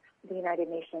response, the United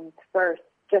Nations first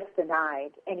just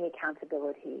denied any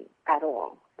accountability at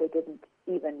all. They didn't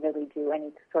even really do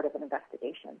any sort of an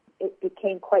investigation. It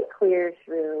became quite clear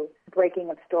through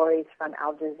breaking of stories from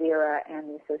Al Jazeera and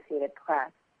the Associated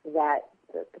Press that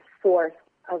the source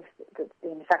of the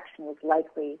infection was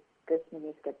likely this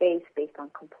MINUSCA base based on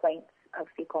complaints of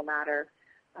fecal matter,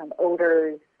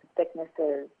 odors,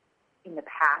 sicknesses in the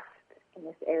past in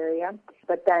this area.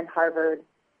 But then Harvard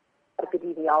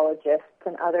epidemiologists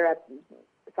and other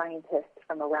scientists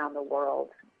from around the world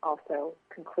also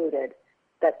concluded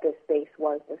that this base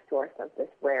was the source of this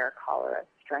rare cholera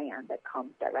strand that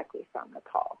comes directly from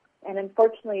Nepal. And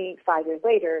unfortunately, 5 years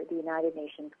later, the United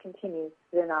Nations continues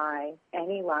to deny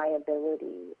any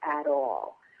liability at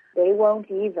all. They won't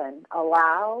even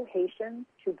allow Haitians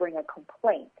to bring a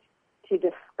complaint to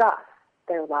discuss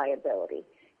their liability.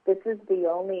 This is the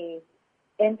only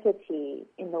entity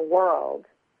in the world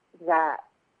that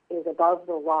is above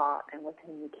the law and with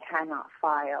whom you cannot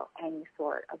file any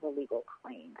sort of a legal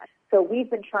claim. So we've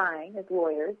been trying as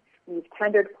lawyers. We've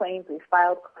tendered claims. We've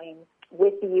filed claims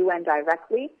with the UN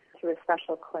directly through a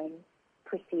special claim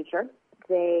procedure.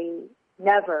 They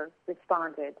never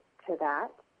responded to that.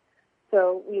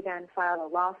 So we then filed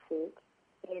a lawsuit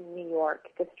in New York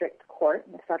District Court,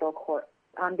 in the federal court,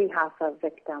 on behalf of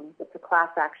victims. It's a class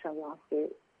action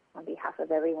lawsuit on behalf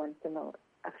of everyone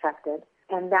affected.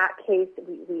 And that case,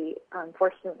 we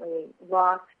unfortunately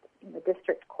lost in the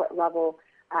district court level.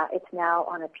 It's now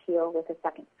on appeal with the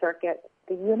Second Circuit.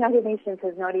 The United Nations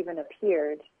has not even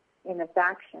appeared in this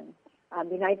action.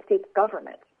 The United States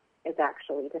government is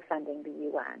actually defending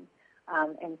the UN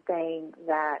and saying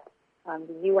that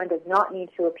the UN does not need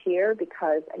to appear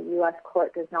because a U.S.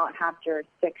 court does not have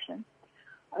jurisdiction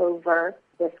over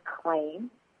this claim.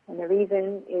 And the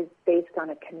reason is based on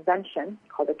a convention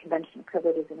called the Convention of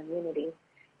Privileges and Immunities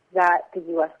that the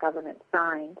U.S. government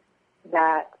signed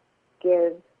that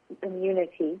gives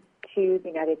immunity to the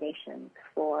United Nations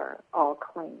for all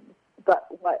claims. But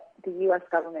what the U.S.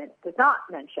 government does not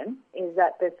mention is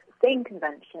that this same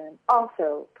convention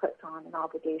also puts on an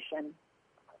obligation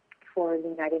for the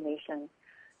United Nations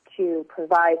to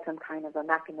provide some kind of a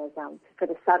mechanism for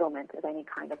the settlement of any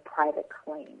kind of private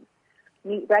claims,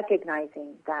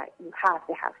 recognizing that you have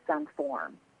to have some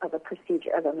form of a procedure,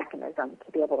 of a mechanism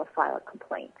to be able to file a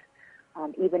complaint,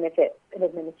 even if it's an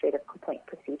administrative complaint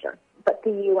procedure. But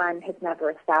the UN has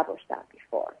never established that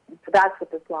before. And So that's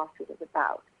what this lawsuit is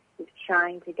about. It's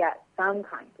trying to get some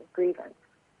kind of grievance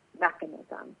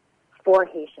mechanism for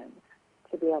Haitians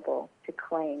to be able to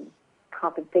claim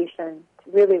compensation.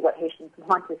 Really what Haitians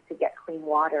want is to get clean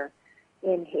water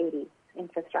in Haiti,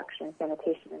 infrastructure and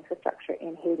sanitation infrastructure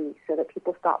in Haiti, so that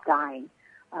people stop dying.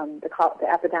 The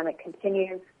epidemic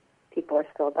continues. People are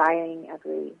still dying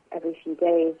every few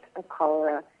days of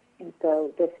cholera, and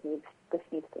so this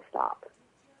needs to stop.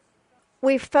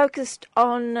 We've focused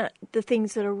on the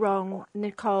things that are wrong,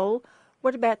 Nicole.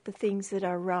 What about the things that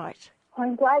are right? Well,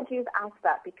 I'm glad you've asked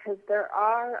that, because there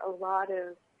are a lot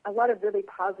of really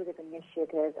positive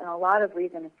initiatives and a lot of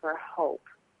reason for hope.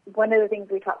 One of the things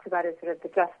we talked about is sort of the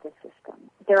justice system.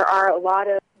 There are a lot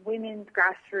of women's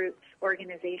grassroots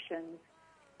organizations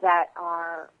that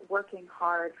are working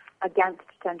hard against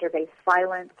gender-based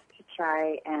violence to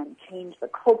try and change the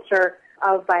culture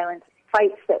of violence,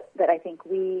 fights that I think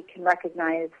we can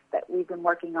recognize that we've been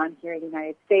working on here in the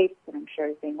United States, and I'm sure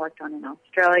is being worked on in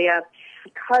Australia.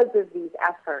 Because of these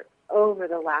efforts over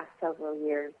the last several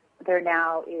years, there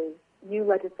now is new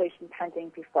legislation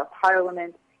pending before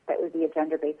Parliament that would be a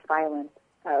gender-based violence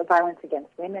against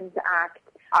women's act.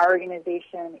 Our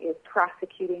organization is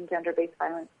prosecuting gender-based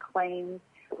violence claims.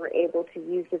 We're able to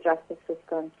use the justice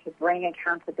system to bring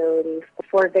accountability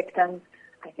for victims.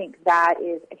 I think that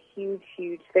is a huge,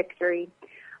 huge victory.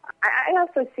 I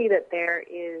also see that there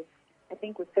is, I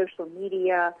think with social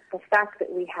media, the fact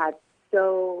that we had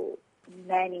so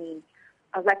many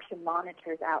election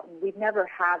monitors out, and we've never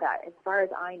had that. As far as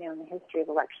I know in the history of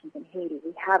elections in Haiti,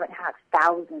 we haven't had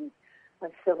thousands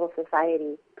of civil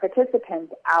society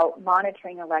participants out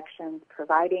monitoring elections,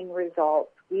 providing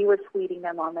results. We were tweeting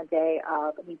them on the day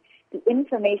of. I mean, the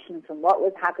information from what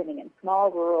was happening in small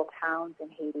rural towns in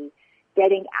Haiti,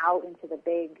 getting out into the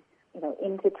big,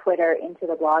 into Twitter, into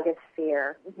the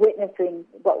blogosphere, witnessing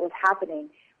what was happening,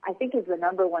 I think is the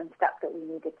number one step that we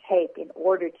need to take in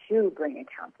order to bring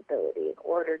accountability, in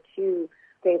order to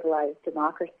stabilize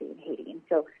democracy in Haiti. And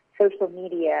so social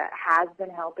media has been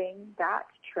helping that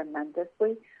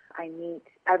tremendously.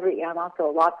 I'm also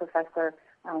a law professor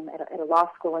at a law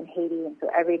school in Haiti, and so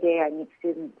every day I meet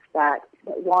students that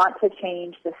want to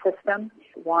change the system,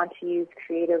 want to use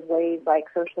creative ways like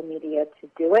social media to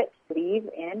do it, believe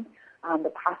in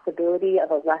the possibility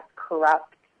of a less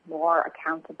corrupt, more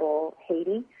accountable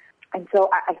Haiti. And so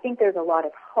I think there's a lot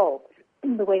of hope.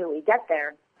 The way that we get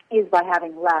there is by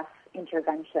having less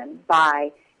intervention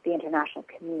by the international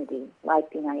community, like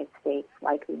the United States,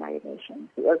 like the United Nations,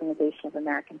 the Organization of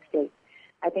American States.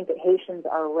 I think that Haitians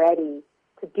are ready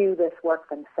to do this work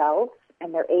themselves,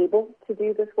 and they're able to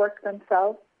do this work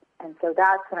themselves. And so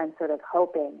that's what I'm sort of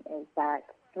hoping, is that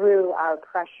through our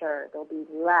pressure, there'll be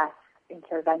less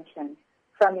intervention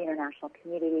from the international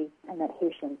community, and that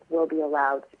Haitians will be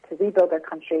allowed to rebuild their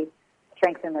country,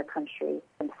 strengthen their country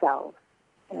themselves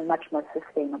in a much more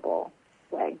sustainable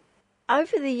way.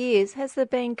 Over the years, has there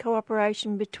been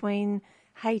cooperation between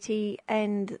Haiti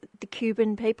and the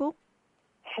Cuban people?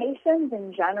 Haitians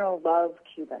in general love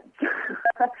Cubans.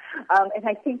 And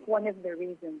I think one of the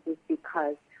reasons is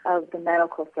because of the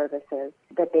medical services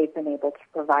that they've been able to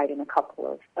provide in a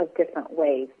couple of different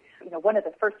ways. One of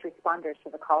the first responders to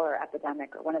the cholera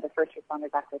epidemic, or one of the first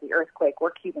responders after the earthquake,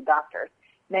 were Cuban doctors,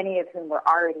 many of whom were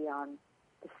already on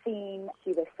the scene.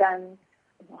 Cuba sends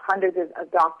hundreds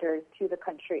of doctors to the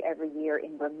country every year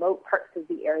in remote parts of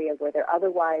the area where there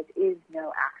otherwise is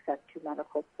no access to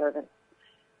medical service.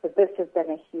 So this has been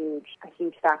a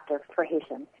huge factor for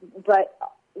Haitians. But,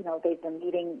 they've been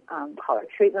meeting cholera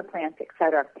treatment plants, et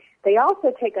cetera. They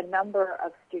also take a number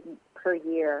of students per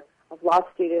year, of law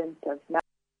students, of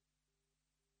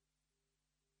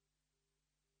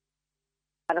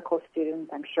medical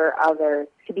students, I'm sure others,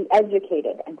 to be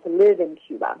educated and to live in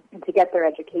Cuba and to get their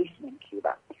education in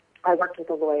Cuba. I worked with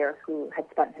a lawyer who had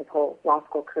spent his whole law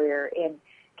school career in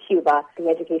Cuba. The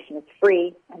education is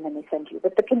free, and then they send you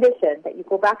with the condition that you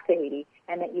go back to Haiti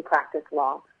and that you practice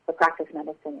law or practice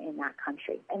medicine in that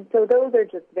country. And so those are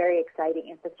just very exciting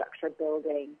infrastructure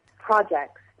building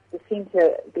projects that seem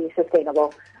to be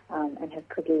sustainable and have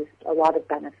produced a lot of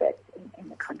benefits in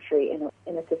the country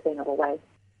in a sustainable way.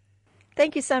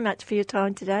 Thank you so much for your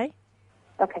time today.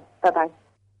 Okay, bye-bye.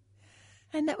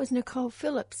 And that was Nicole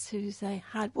Phillips, who's a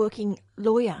hard-working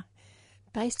lawyer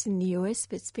based in the US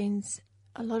but spends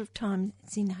a lot of time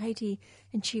in Haiti,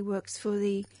 and she works for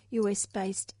the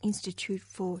US-based Institute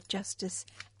for Justice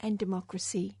and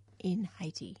Democracy in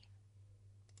Haiti.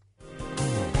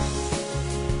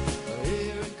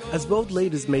 As world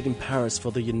leaders meet in Paris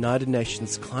for the United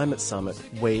Nations Climate Summit,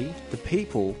 we, the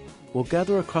people, will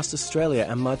gather across Australia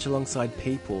and march alongside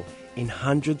people in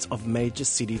hundreds of major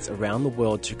cities around the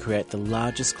world to create the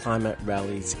largest climate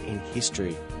rallies in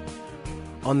history.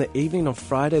 On the evening of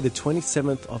Friday the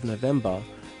 27th of November,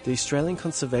 the Australian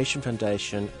Conservation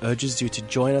Foundation urges you to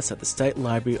join us at the State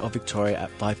Library of Victoria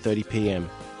at 5:30pm.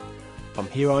 From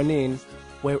here on in,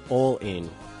 we're all in.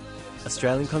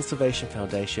 Australian Conservation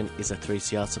Foundation is a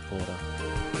 3CR supporter.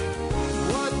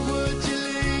 What would you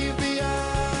leave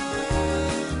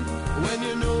behind when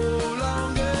you're no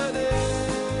longer there?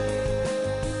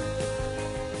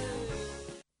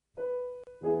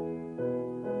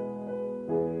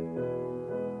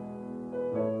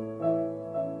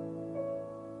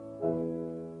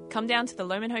 Come down to the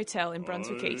Lohman Hotel in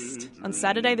Brunswick East on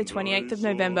Saturday the 28th of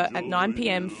November at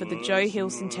 9pm for the Joe Hill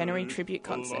Centenary Tribute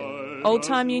Concert. Old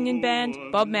Time Union Band,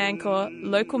 Bob Mancourt,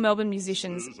 local Melbourne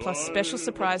musicians, plus special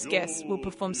surprise guests will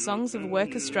perform songs of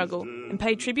workers' struggle and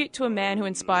pay tribute to a man who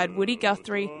inspired Woody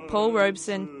Guthrie, Paul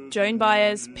Robeson, Joan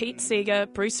Baez, Pete Seeger,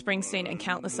 Bruce Springsteen and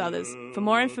countless others. For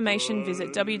more information,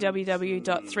 visit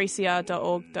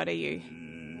www.3cr.org.au.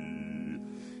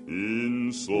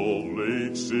 In Salt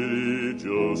Lake City,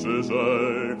 just as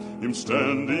I am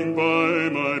standing by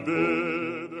my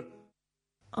bed.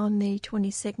 On the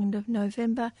 22nd of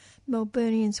November,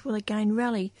 Melburnians will again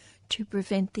rally to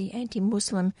prevent the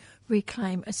anti-Muslim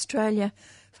Reclaim Australia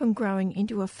from growing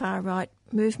into a far-right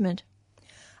movement.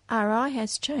 RI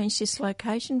has changed its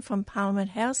location from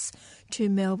Parliament House to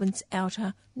Melbourne's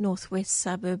outer northwest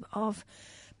suburb of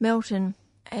Melton.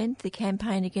 And the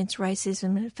Campaign Against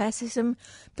Racism and Fascism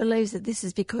believes that this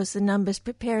is because the numbers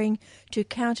preparing to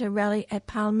counter-rally at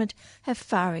Parliament have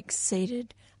far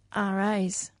exceeded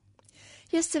RA's.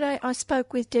 Yesterday I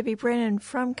spoke with Debbie Brennan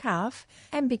from CARF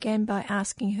and began by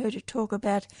asking her to talk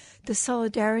about the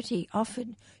solidarity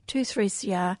offered to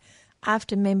 3CR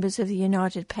after members of the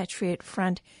United Patriot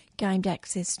Front gained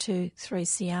access to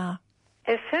 3CR.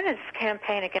 As soon as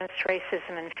Campaign Against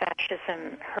Racism and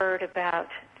Fascism heard about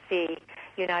the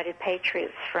United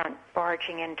Patriots Front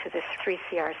barging into this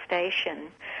 3CR station,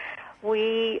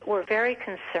 we were very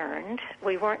concerned.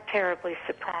 We weren't terribly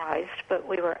surprised, but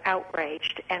we were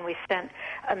outraged, and we sent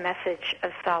a message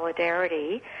of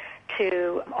solidarity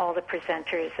to all the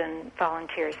presenters and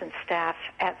volunteers and staff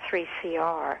at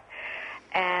 3CR.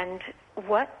 And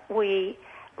what we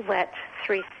let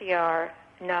 3CR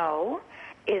know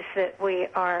is that we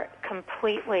are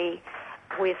completely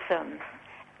with them,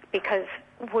 because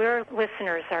we're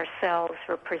listeners ourselves,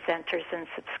 we're presenters and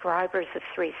subscribers of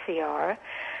 3CR,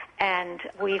 and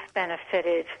we've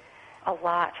benefited a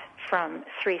lot from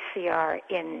 3CR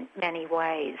in many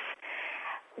ways.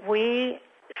 We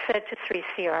said to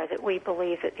 3CR that we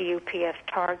believe that the UPF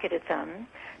targeted them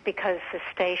because the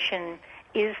station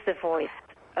is the voice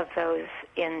of those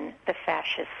in the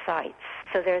fascist sites.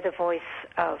 So they're the voice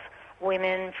of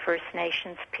women, First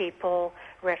Nations people,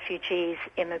 refugees,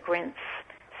 immigrants,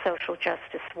 social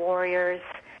justice warriors,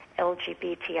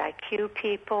 LGBTIQ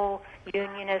people,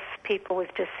 unionists, people with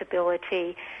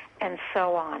disability, and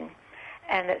so on.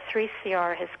 And that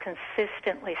 3CR has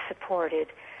consistently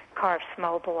supported CARF's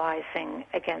mobilizing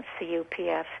against the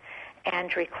UPF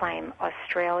and Reclaim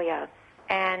Australia.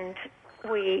 And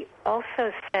we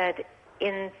also said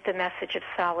in the message of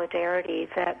solidarity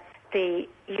that the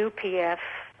UPF,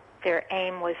 their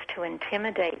aim was to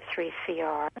intimidate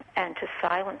 3CR and to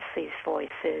silence these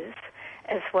voices,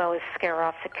 as well as scare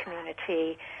off the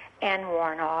community and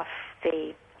warn off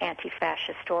the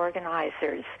anti-fascist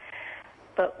organizers.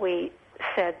 But we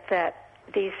said that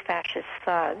these fascist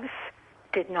thugs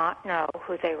did not know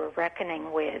who they were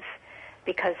reckoning with,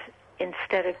 because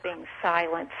instead of being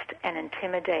silenced and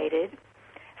intimidated,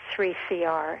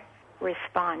 3CR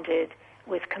responded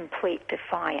with complete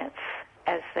defiance,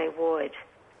 as they would.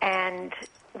 And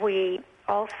we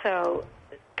also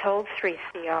told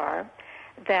 3CR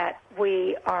that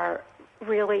we are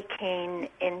really keen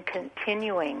in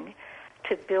continuing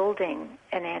to building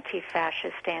an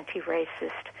anti-fascist,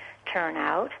 anti-racist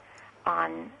turnout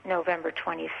on November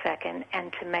 22nd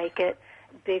and to make it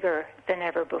bigger than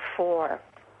ever before.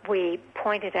 We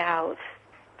pointed out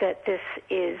that this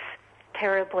is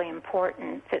terribly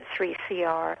important that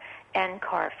 3CR and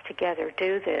CARF together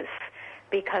do this,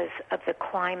 because of the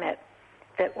climate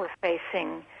that we're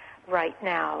facing right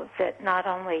now, that not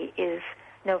only is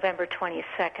November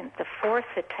 22nd the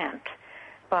fourth attempt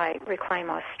by Reclaim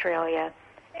Australia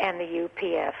and the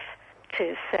UPF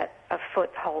to set a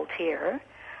foothold here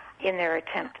in their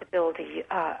attempt to build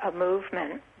a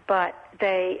movement, but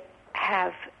they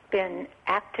have been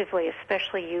actively,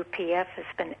 especially UPF, has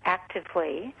been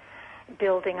actively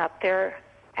building up their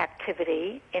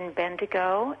activity in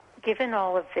Bendigo. Given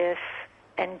all of this,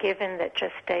 and given that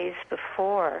just days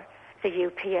before the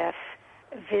UPF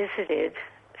visited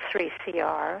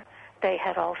 3CR, they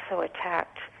had also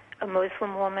attacked a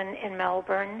Muslim woman in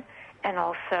Melbourne and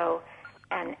also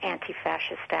an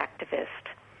anti-fascist activist.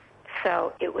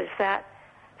 So it was that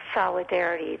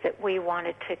solidarity that we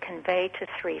wanted to convey to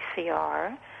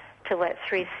 3CR, to let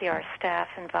 3CR staff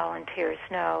and volunteers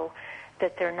know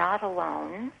that they're not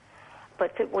alone,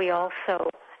 but that we also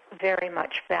very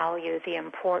much value the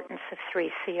importance of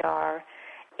 3CR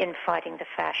in fighting the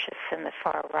fascists and the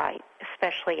far right,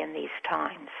 especially in these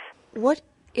times. What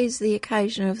is the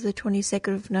occasion of the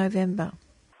 22nd of November?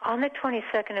 On the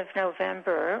 22nd of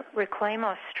November, Reclaim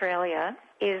Australia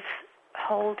is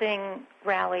holding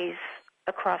rallies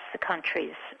across the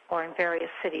countries or in various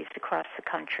cities across the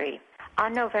country.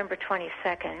 On November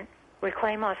 22nd,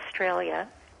 Reclaim Australia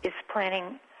is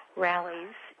planning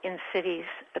rallies in cities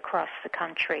across the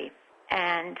country.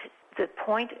 And the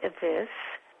point of this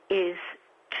is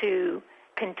to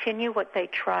continue what they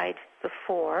tried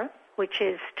before, which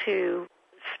is to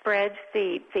spread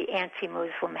the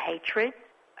anti-Muslim hatred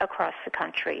across the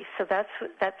country. So that's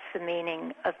the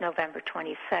meaning of November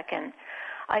 22nd.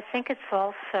 I think it's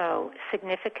also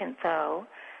significant, though,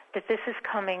 that this is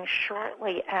coming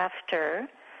shortly after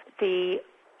the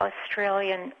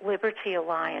Australian Liberty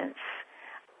Alliance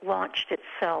launched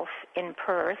itself in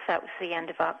Perth. That was the end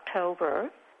of October.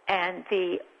 And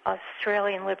the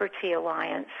Australian Liberty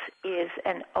Alliance is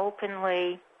an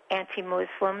openly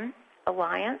anti-Muslim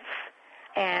alliance,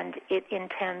 and it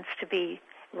intends to be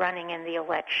running in the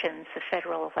elections, the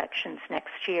federal elections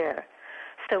next year.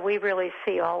 So we really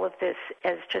see all of this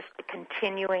as just a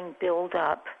continuing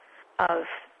build-up of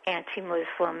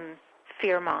anti-Muslim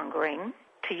fear-mongering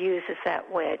to use as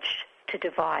that wedge to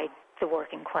divide the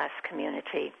working class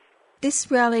community. This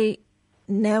rally,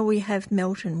 now we have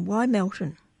Melton. Why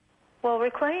Melton? Well,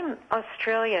 Reclaim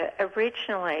Australia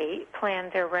originally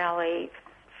planned their rally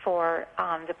for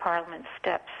the Parliament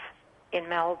steps in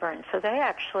Melbourne. So they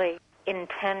actually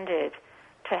intended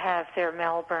to have their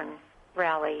Melbourne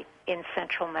rally in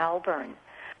central Melbourne.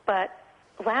 But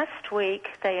last week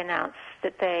they announced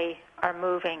that they are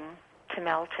moving to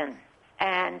Melton.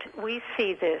 And we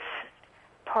see this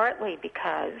partly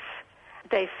because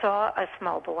they saw us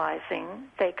mobilizing.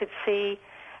 They could see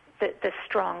the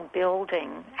strong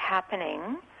building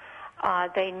happening.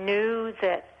 They knew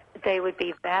that they would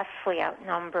be vastly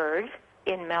outnumbered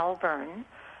in Melbourne,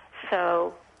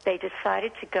 so they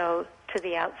decided to go to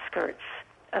the outskirts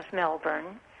of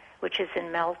Melbourne, which is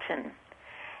in Melton.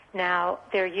 Now,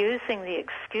 they're using the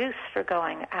excuse for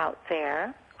going out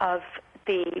there of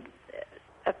the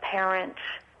apparent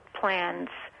plans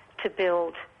to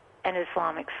build an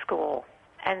Islamic school.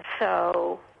 And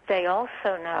so they also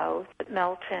know that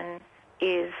Melton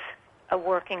is a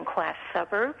working-class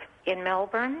suburb in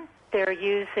Melbourne. They're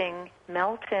using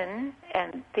Melton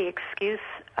and the excuse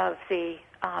of the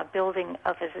building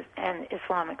of an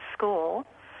Islamic school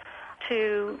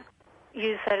to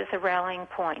use that as a rallying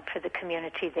point for the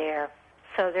community there.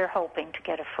 So they're hoping to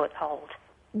get a foothold.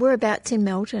 Whereabouts in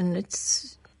Melton?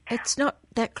 It's not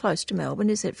that close to Melbourne,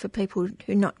 is it, for people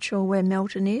who are not sure where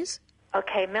Melton is?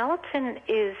 Okay, Melton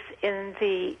is in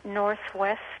the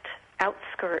northwest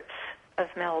outskirts of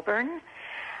Melbourne.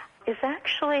 Is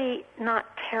actually not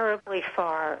terribly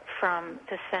far from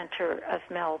the center of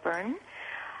Melbourne.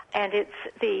 And it's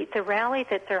the rally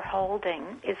that they're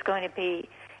holding is going to be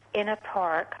in a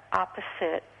park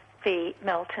opposite the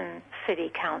Melton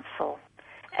City Council.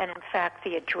 And in fact,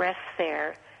 the address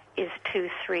there is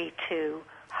 232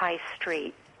 High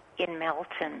Street in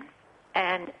Melton.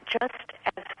 And just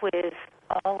as with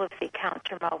all of the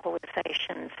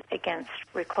counter-mobilizations against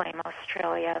Reclaim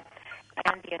Australia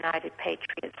and the United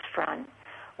Patriots Front,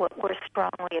 what we're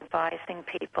strongly advising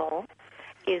people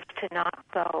is to not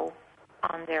go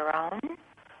on their own,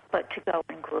 but to go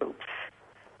in groups,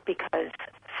 because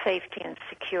safety and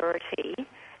security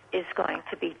is going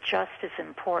to be just as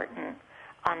important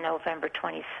on November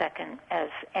 22nd as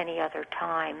any other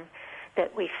time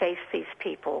that we face these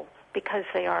people, because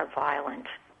they are violent.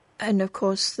 And of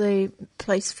course the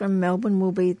police from Melbourne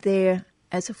will be there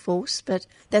as a force, but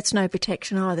that's no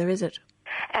protection either, is it?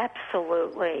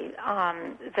 Absolutely.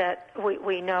 That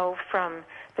we know from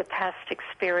the past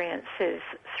experiences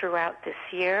throughout this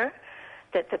year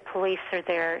that the police are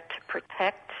there to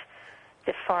protect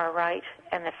the far right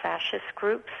and the fascist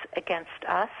groups against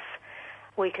us.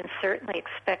 We can certainly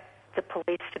expect the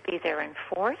police to be there in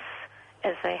force,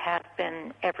 as they have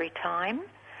been every time.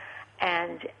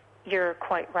 And you're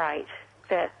quite right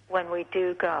that when we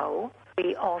do go,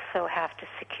 we also have to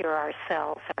secure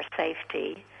ourselves, our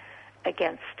safety,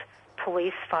 against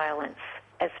police violence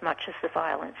as much as the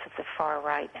violence of the far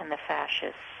right and the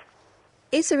fascists.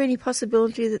 Is there any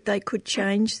possibility that they could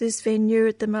change this venue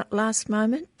at the last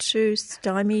moment to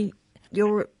stymie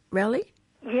your rally?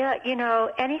 Yeah,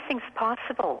 anything's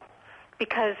possible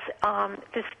because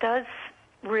this does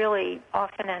really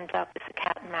often end up as a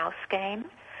cat and mouse game.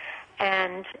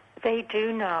 And they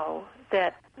do know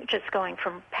that, just going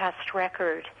from past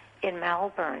record in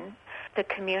Melbourne, the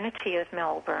community of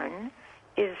Melbourne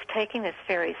is taking this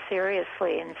very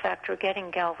seriously. In fact, we're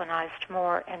getting galvanized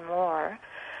more and more.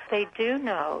 They do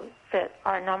know that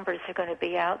our numbers are going to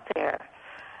be out there.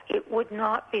 It would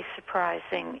not be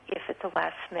surprising if at the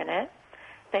last minute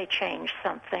they change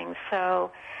something.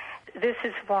 So this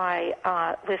is why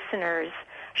listeners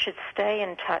should stay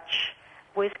in touch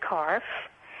with CARF,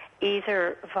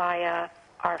 either via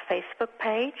our Facebook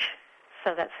page,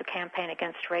 so that's the Campaign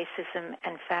Against Racism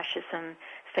and Fascism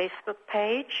Facebook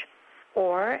page,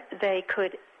 or they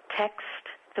could text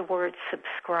the word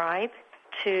subscribe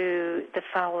to the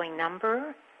following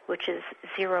number, which is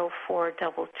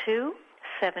 0422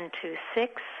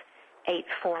 726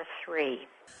 843.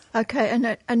 Okay,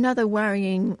 and another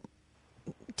worrying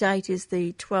date is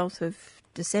the 12th of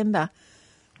December,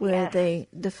 where Yes.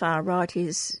 the far right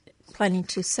is planning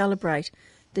to celebrate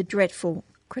the dreadful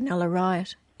Cronulla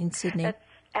riot in Sydney. That's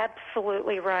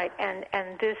absolutely right, and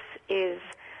this is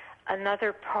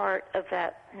another part of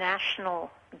that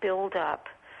national build-up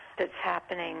that's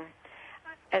happening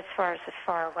as far as the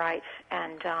far right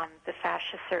and the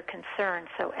fascists are concerned.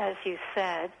 So as you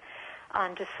said,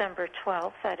 on December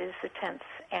 12th, that is the 10th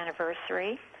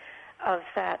anniversary of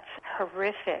that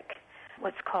horrific,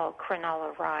 what's called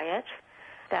Cronulla riot.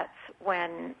 That's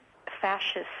when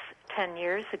fascists 10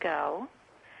 years ago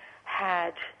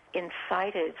had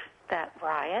incited that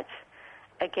riot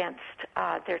against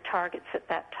their targets at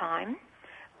that time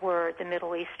were the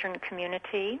Middle Eastern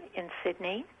community in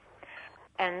Sydney.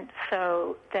 And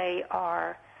so they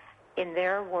are, in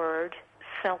their word,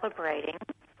 celebrating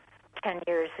 10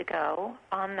 years ago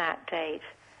on that date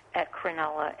at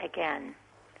Cronulla again.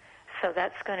 So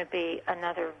that's going to be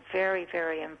another very,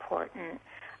 very important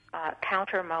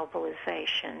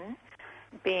counter-mobilization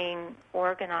being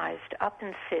organized up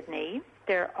in Sydney.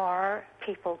 There are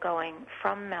people going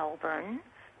from Melbourne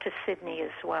to Sydney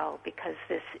as well because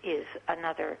this is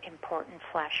another important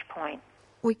flashpoint.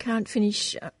 We can't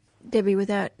finish, Debbie,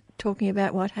 without talking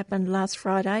about what happened last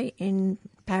Friday in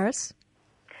Paris.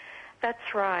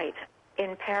 That's right.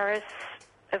 In Paris,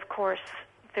 of course,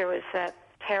 there was that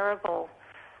terrible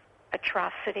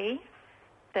atrocity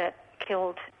that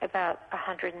killed about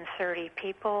 130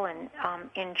 people and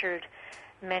injured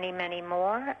many, many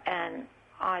more. And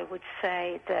I would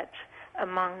say that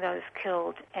among those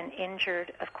killed and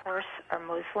injured, of course, are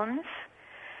Muslims.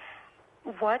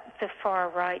 What the far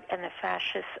right and the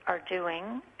fascists are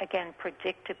doing, again,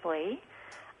 predictably,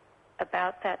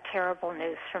 about that terrible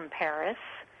news from Paris,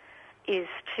 is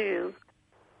to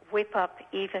whip up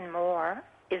even more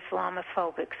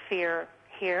Islamophobic fear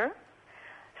here.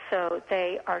 So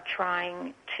they are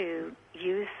trying to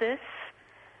use this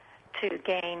to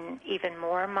gain even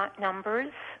more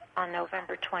numbers on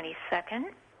November 22nd.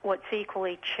 What's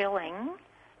equally chilling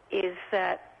is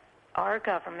that our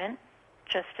government,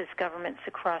 just as governments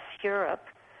across Europe,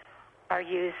 are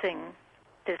using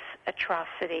this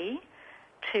atrocity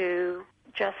to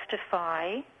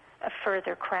justify a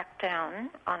further crackdown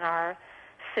on our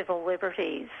civil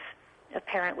liberties.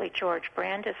 Apparently George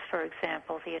Brandis, for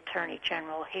example, the Attorney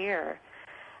General here,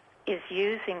 is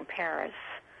using Paris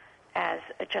as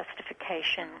a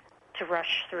justification to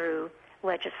rush through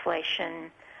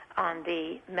legislation on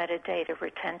the metadata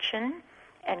retention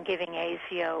and giving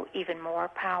ASIO even more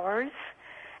powers.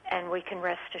 And we can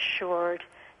rest assured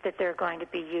that they're going to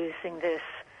be using this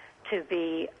to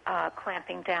be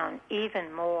clamping down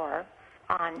even more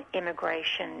on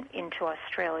immigration into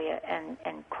Australia and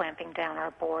clamping down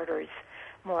our borders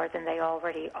more than they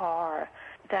already are.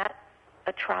 That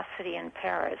atrocity in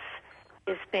Paris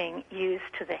is being used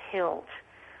to the hilt,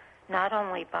 not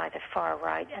only by the far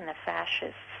right and the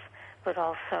fascists, but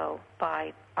also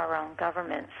by our own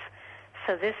governments.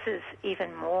 So this is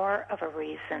even more of a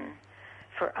reason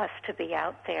for us to be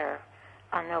out there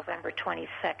on November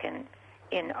 22nd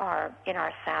in our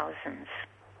thousands.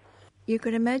 You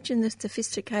can imagine the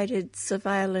sophisticated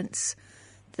surveillance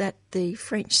that the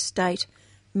French state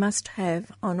must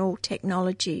have on all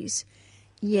technologies,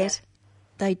 yet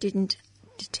they didn't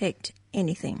detect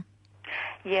anything.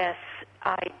 Yes,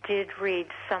 I did read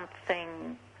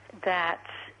something that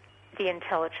the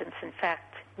intelligence, in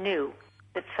fact, knew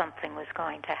that something was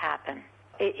going to happen.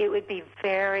 It would be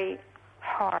very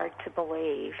hard to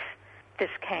believe this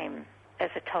came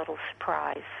as a total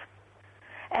surprise.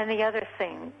 And the other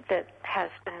thing that has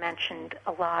been mentioned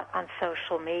a lot on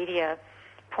social media,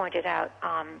 pointed out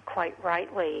quite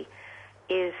rightly,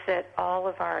 is that all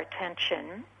of our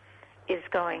attention is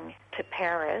going to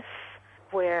Paris,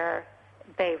 where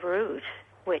Beirut,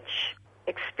 which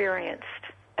experienced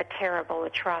a terrible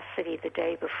atrocity the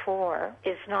day before,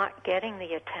 is not getting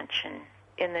the attention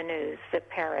in the news that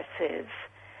Paris is.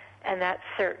 And that's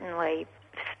certainly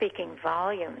speaking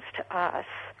volumes to us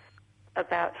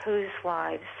about whose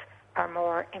lives are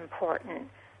more important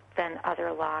than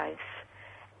other lives.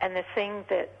 And the thing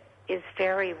that is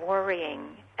very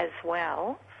worrying as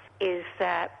well is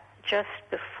that just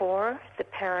before the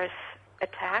Paris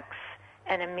attacks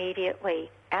and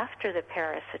immediately after the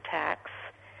Paris attacks,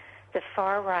 the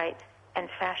far-right and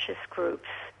fascist groups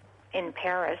in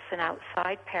Paris and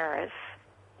outside Paris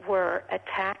were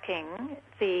attacking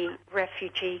the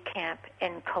refugee camp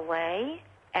in Calais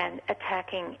and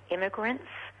attacking immigrants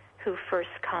who first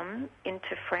come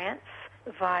into France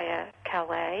via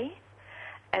Calais.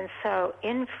 And so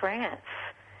in France,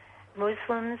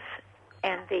 Muslims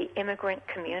and the immigrant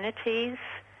communities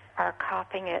are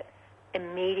copying it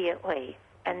immediately.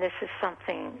 And this is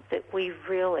something that we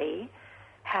really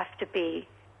have to be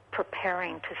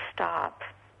preparing to stop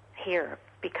here,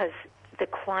 because the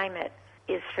climate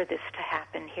is for this to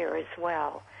happen here as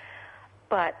well.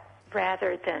 But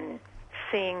rather than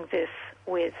seeing this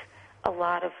with a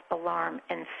lot of alarm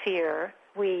and fear,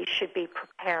 we should be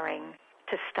preparing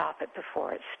to stop it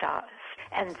before it stops.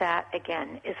 And that,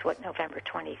 again, is what November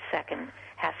 22nd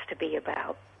has to be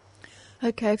about.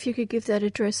 Okay, if you could give that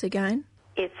address again.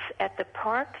 It's at the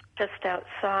park just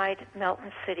outside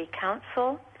Melton City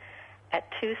Council at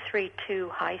 232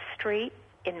 High Street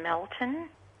in Melton.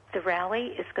 The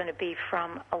rally is going to be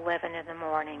from 11 in the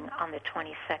morning on the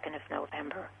 22nd of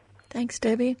November. Thanks,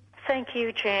 Debbie. Thank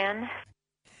you, Jan.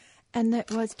 And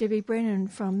that was Debbie Brennan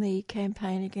from the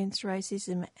Campaign Against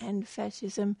Racism and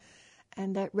Fascism.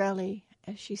 And that rally,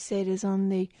 as she said, is on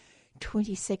the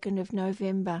 22nd of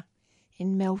November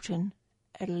in Melton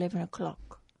at 11 o'clock.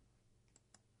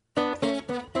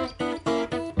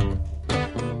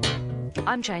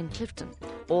 I'm Jane Clifton,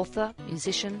 author,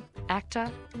 musician, actor,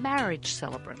 marriage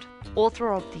celebrant,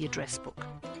 author of The Address Book.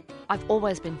 I've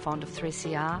always been fond of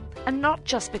 3CR, and not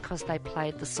just because they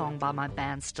played the song by my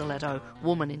band Stiletto,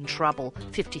 Woman in Trouble,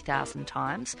 50,000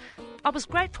 times. I was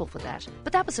grateful for that,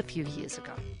 but that was a few years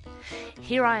ago.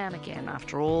 Here I am again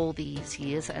after all these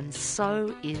years, and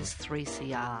so is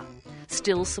 3CR,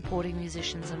 still supporting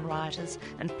musicians and writers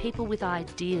and people with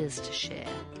ideas to share.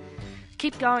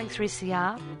 Keep going,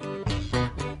 3CR.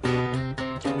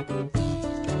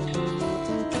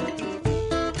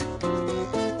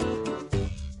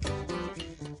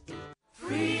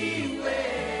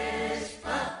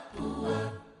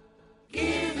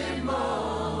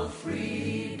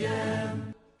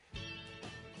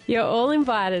 You're all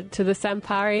invited to the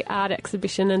Sampari Art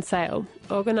Exhibition and Sale,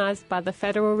 organised by the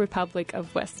Federal Republic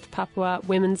of West Papua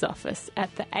Women's Office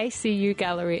at the ACU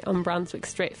Gallery on Brunswick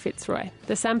Street, Fitzroy.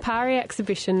 The Sampari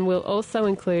exhibition will also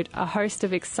include a host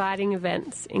of exciting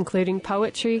events, including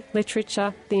poetry,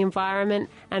 literature, the environment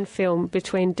and film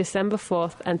between December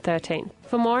 4th and 13th.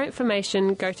 For more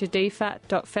information, go to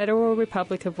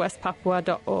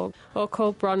dfat.federalrepublicofwestpapua.org or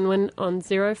call Bronwyn on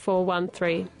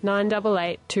 0413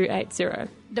 988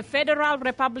 280. The Federal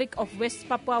Republic of West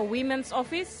Papua Women's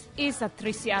Office is a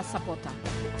 3CR supporter.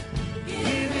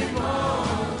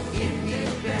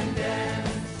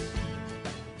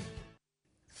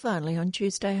 Finally, on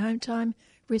Tuesday Home Time,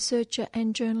 researcher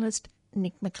and journalist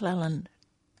Nick McClellan.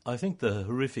 I think the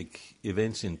horrific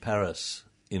events in Paris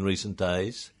in recent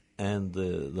days and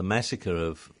the massacre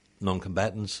of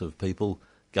non-combatants, of people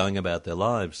going about their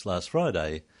lives last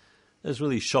Friday, has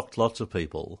really shocked lots of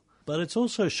people. But it's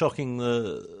also shocking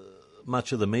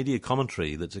much of the media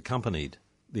commentary that's accompanied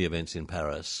the events in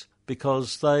Paris,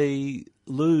 because they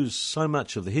lose so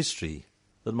much of the history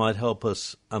that might help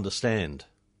us understand,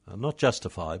 not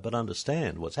justify, but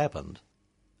understand what's happened.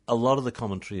 A lot of the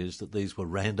commentary is that these were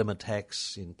random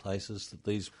attacks in places, that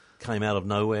these came out of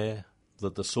nowhere,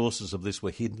 that the sources of this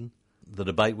were hidden, the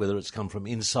debate whether it's come from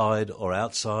inside or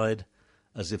outside,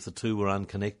 as if the two were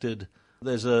unconnected.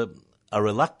 There's a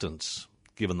reluctance,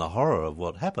 given the horror of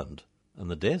what happened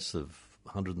and the deaths of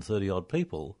 130-odd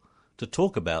people, to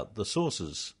talk about the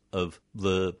sources of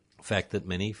the fact that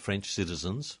many French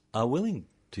citizens are willing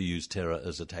to use terror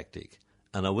as a tactic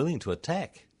and are willing to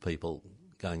attack people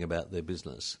going about their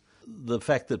business. The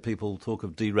fact that people talk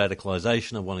of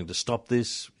de-radicalisation, of wanting to stop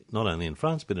this, not only in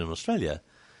France but in Australia,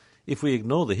 if we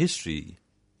ignore the history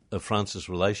of France's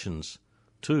relations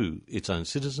to its own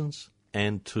citizens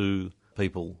and to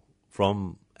people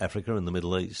from Africa and the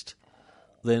Middle East,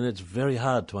 then it's very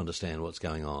hard to understand what's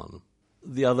going on.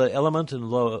 The other element, and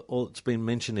although it's been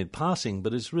mentioned in passing,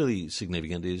 but it's really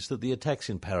significant, is that the attacks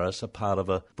in Paris are part of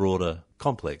a broader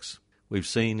complex. We've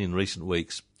seen in recent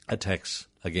weeks attacks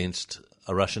against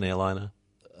a Russian airliner,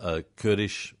 a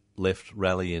Kurdish left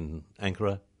rally in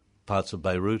Ankara, parts of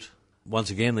Beirut.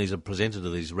 Once again, these are presented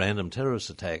as these random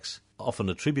terrorist attacks, often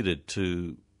attributed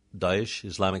to Daesh,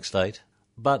 Islamic State,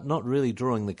 but not really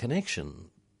drawing the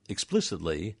connection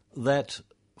explicitly that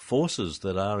forces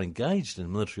that are engaged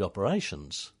in military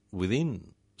operations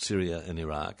within Syria and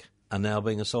Iraq are now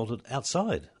being assaulted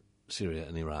outside Syria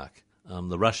and Iraq.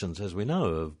 The Russians, as we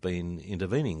know, have been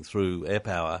intervening through air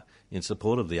power in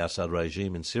support of the Assad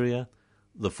regime in Syria.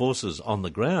 The forces on the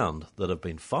ground that have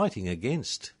been fighting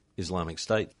against Islamic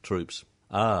State troops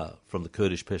are from the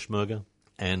Kurdish Peshmerga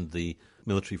and the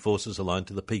military forces aligned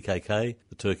to the PKK,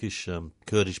 the Turkish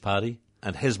Kurdish party,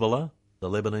 and Hezbollah, the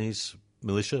Lebanese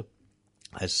militia,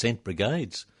 has sent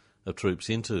brigades of troops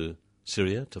into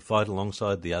Syria to fight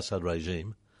alongside the Assad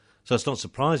regime. So it's not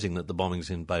surprising that the bombings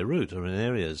in Beirut are in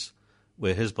areas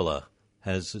where Hezbollah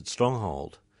has its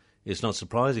stronghold. It's not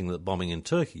surprising that bombing in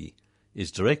Turkey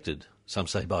is directed, some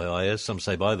say by IS, some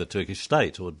say by the Turkish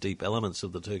state or deep elements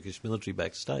of the Turkish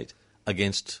military-backed state,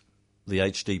 against the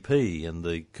HDP and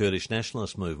the Kurdish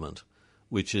nationalist movement,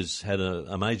 which has had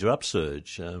a major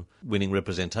upsurge, winning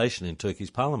representation in Turkey's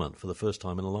parliament for the first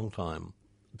time in a long time.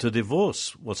 To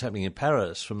divorce what's happening in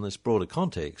Paris from this broader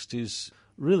context is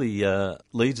really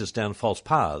leads us down false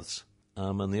paths.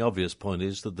 And the obvious point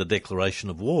is that the declaration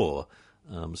of war,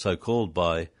 so-called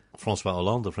by François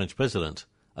Hollande, the French president,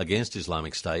 against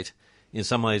Islamic State, in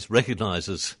some ways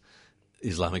recognises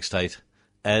Islamic State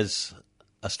as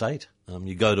a state.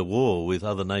 You go to war with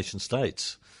other nation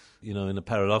states. You know, in a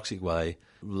paradoxic way,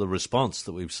 the response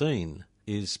that we've seen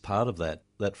is part of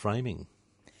that framing.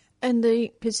 And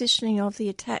the positioning of the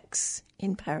attacks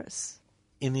in Paris.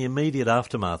 In the immediate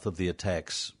aftermath of the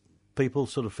attacks, people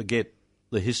sort of forget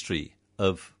the history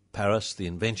of Paris, the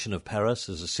invention of Paris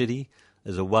as a city.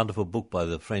 There's a wonderful book by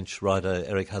the French writer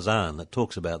Eric Hazan that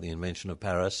talks about the invention of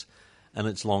Paris and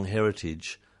its long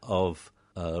heritage of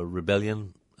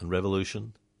rebellion and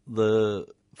revolution. The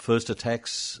first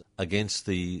attacks against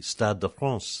the Stade de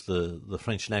France, the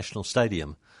French national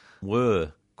stadium,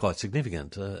 were quite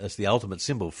significant. As the ultimate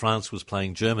symbol, France was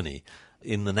playing Germany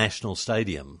in the national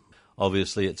stadium.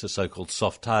 Obviously, it's a so-called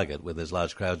soft target where there's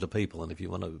large crowds of people, and if you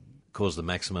want to cause the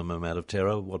maximum amount of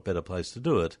terror, what better place to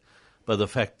do it? But the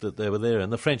fact that they were there.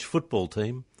 And the French football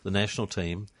team, the national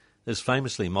team, is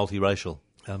famously multiracial.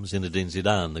 Zinedine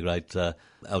Zidane, the great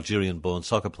Algerian-born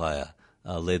soccer player,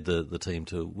 led the team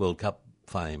to World Cup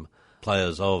fame.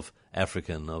 Players of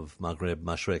African, of Maghreb,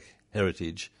 Mashrek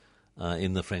heritage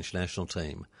in the French national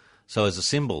team. So as a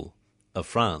symbol of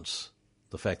France,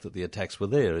 the fact that the attacks were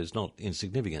there is not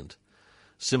insignificant.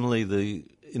 Similarly, the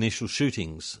initial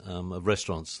shootings of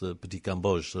restaurants, the Petit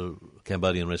Cambodge, the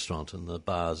Cambodian restaurant, and the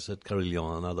bars at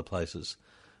Carillon and other places,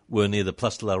 were near the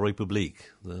Place de la République,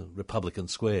 the Republican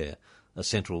Square, a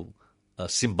central,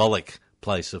 symbolic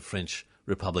place of French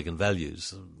Republican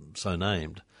values, so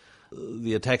named.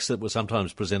 The attacks that were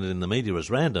sometimes presented in the media as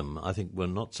random, I think were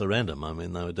not so random. I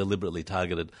mean, they were deliberately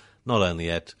targeted not only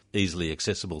at easily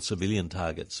accessible civilian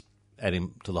targets,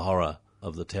 adding to the horror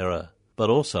of the terror, but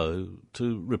also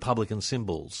to Republican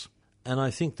symbols. And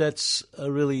I think that's a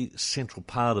really central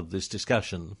part of this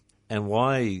discussion and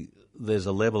why there's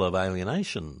a level of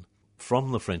alienation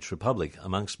from the French Republic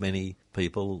amongst many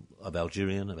people of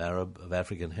Algerian, of Arab, of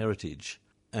African heritage.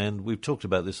 And we've talked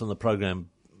about this on the program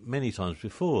many times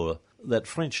before, that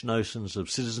French notions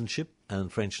of citizenship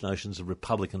and French notions of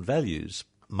Republican values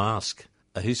mask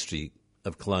a history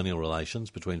of colonial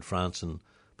relations between France and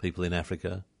people in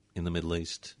Africa, in the Middle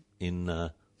East, in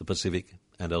the Pacific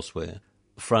and elsewhere.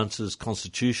 France's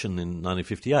constitution in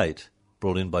 1958,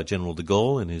 brought in by General de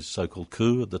Gaulle in his so-called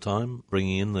coup at the time,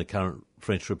 bringing in the current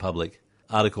French Republic,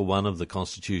 Article 1 of the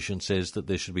Constitution says that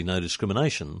there should be no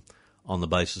discrimination on the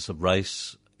basis of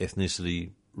race,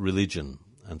 ethnicity, religion,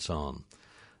 and so on.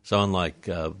 So unlike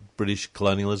British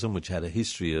colonialism, which had a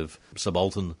history of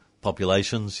subaltern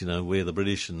populations, you know, we're the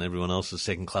British and everyone else is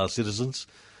second-class citizens,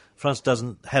 France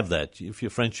doesn't have that. If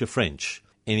you're French, you're French.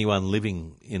 Anyone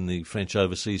living in the French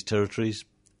overseas territories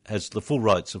has the full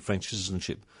rights of French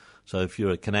citizenship. So if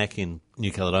you're a Kanak in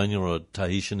New Caledonia or a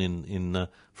Tahitian in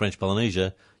French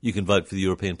Polynesia, you can vote for the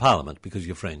European Parliament because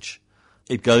you're French.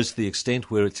 It goes to the extent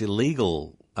where it's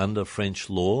illegal under French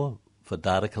law for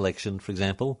data collection, for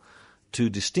example, to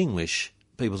distinguish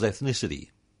people's ethnicity.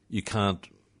 You can't,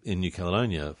 in New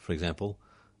Caledonia, for example,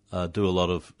 do a lot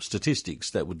of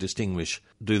statistics that would distinguish,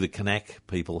 do the Kanak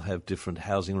people have different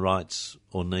housing rights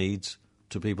or needs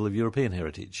to people of European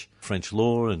heritage? French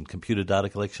law and computer data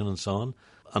collection and so on,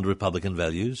 under Republican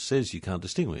values, says you can't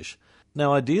distinguish.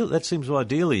 Now, that seems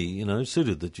ideally,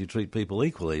 suited that you treat people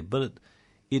equally, but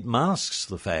it masks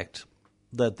the fact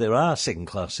that there are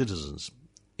second-class citizens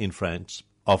in France,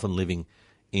 often living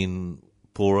in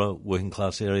poorer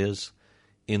working-class areas,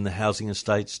 in the housing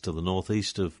estates to the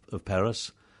northeast of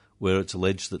Paris, where it's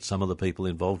alleged that some of the people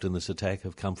involved in this attack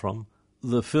have come from.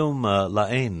 The film La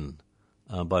Haine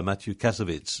by Mathieu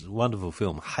Kassovitz, a wonderful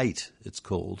film, Hate it's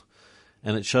called,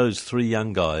 and it shows three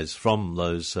young guys from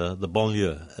those, the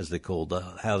banlieue as they're called, the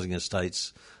housing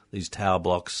estates, these tower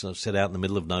blocks set out in the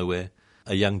middle of nowhere.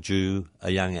 A young Jew,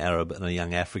 a young Arab and a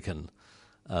young African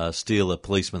steal a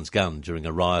policeman's gun during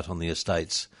a riot on the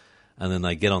estates, and then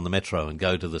they get on the metro and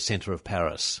go to the centre of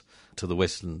Paris, to the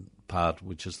western part,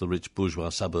 which is the rich bourgeois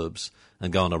suburbs,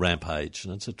 and go on a rampage.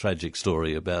 And it's a tragic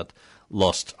story about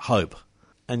lost hope.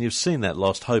 And you've seen that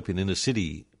lost hope in inner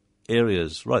city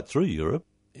areas right through Europe,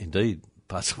 indeed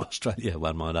parts of Australia,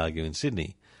 one might argue, in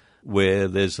Sydney, where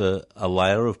there's a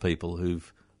layer of people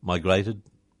who've migrated,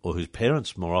 or whose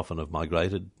parents more often have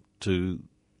migrated to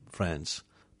France,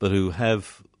 but who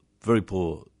have very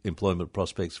poor employment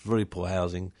prospects, very poor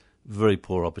housing, very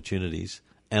poor opportunities,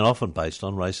 and often based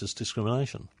on racist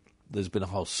discrimination. There's been a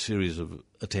whole series of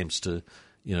attempts to,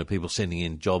 people sending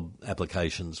in job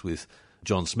applications with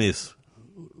John Smith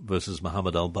versus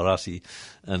Mohammed al-Barassi,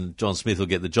 and John Smith will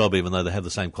get the job even though they have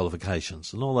the same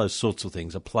qualifications, and all those sorts of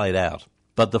things are played out.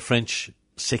 But the French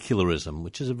secularism,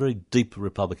 which is a very deep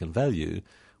Republican value,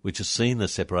 which has seen the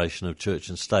separation of church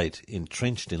and state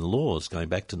entrenched in laws going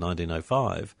back to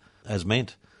 1905, has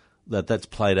meant that that's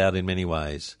played out in many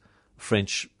ways.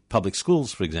 French public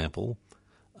schools, for example,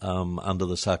 under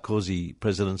the Sarkozy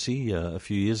presidency a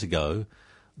few years ago,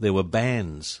 there were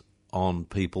bans on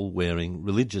people wearing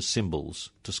religious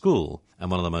symbols to school. And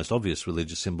one of the most obvious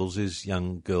religious symbols is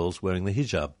young girls wearing the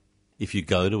hijab. If you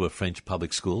go to a French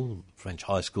public school, French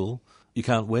high school, you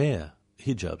can't wear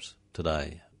hijabs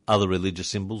today. Other religious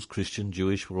symbols, Christian,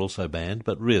 Jewish, were also banned,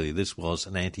 but really this was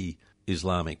an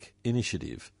anti-Islamic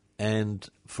initiative. And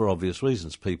for obvious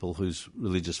reasons, people whose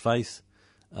religious faith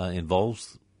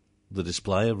involves the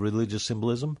display of religious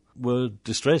symbolism were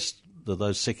distressed that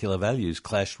those secular values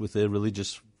clashed with their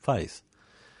religious faith.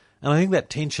 And I think that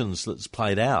tensions that's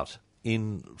played out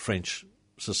in French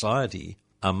society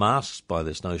are masked by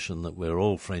this notion that we're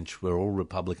all French, we're all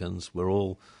Republicans, we're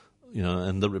all,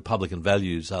 and the Republican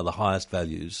values are the highest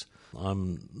values.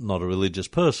 I'm not a religious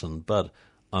person, but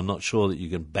I'm not sure that you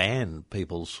can ban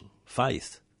people's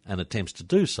faith, and attempts to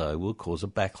do so will cause a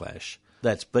backlash.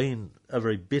 That's been a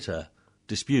very bitter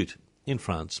dispute in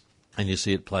France, and you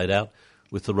see it played out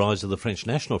with the rise of the French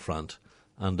National Front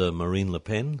under Marine Le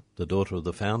Pen, the daughter of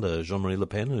the founder, Jean-Marie Le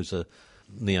Pen, who's a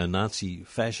neo-Nazi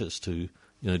fascist who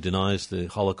denies the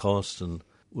Holocaust and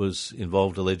was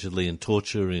involved allegedly in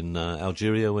torture in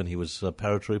Algeria when he was a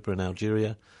paratrooper in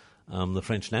Algeria. The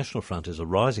French National Front is a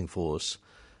rising force,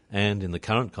 and in the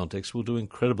current context will do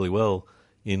incredibly well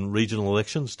in regional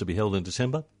elections to be held in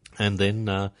December, and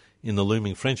then in the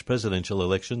looming French presidential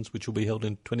elections, which will be held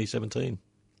in 2017.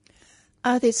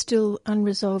 Are there still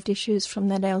unresolved issues from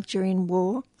that Algerian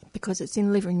war? Because it's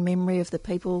in living memory of the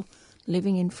people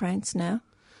living in France now.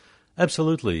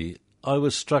 Absolutely. I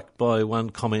was struck by one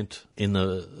comment in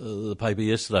the paper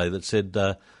yesterday that said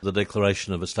the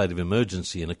declaration of a state of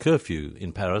emergency and a curfew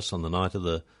in Paris on the night of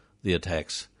the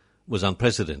attacks was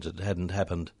unprecedented. It hadn't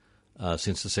happened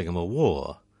since the Second World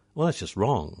War. Well, that's just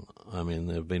wrong. I mean,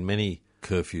 there have been many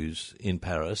curfews in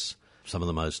Paris. Some of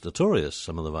the most notorious,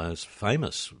 some of the most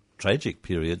famous, tragic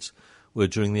periods were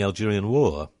during the Algerian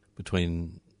War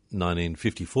between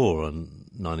 1954 and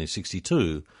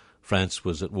 1962. France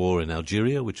was at war in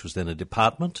Algeria, which was then a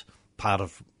department, part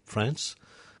of France.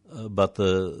 But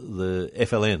the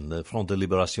FLN, the Front de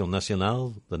Libération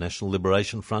Nationale, the National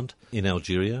Liberation Front in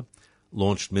Algeria,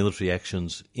 launched military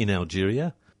actions in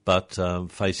Algeria, but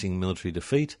facing military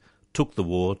defeat, took the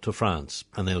war to France.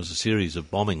 And there was a series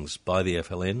of bombings by the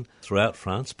FLN throughout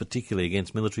France, particularly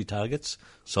against military targets,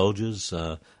 soldiers,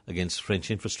 against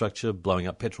French infrastructure, blowing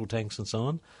up petrol tanks and so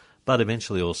on, but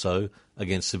eventually also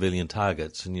against civilian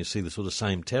targets. And you see the sort of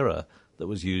same terror that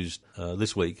was used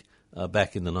this week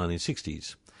back in the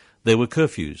 1960s. There were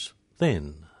curfews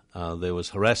then. There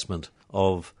was harassment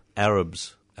of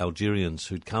Arabs, Algerians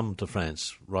who'd come to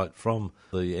France right from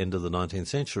the end of the 19th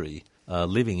century,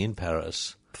 living in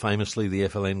Paris. Famously, the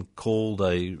FLN called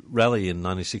a rally in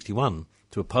 1961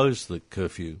 to oppose the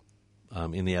curfew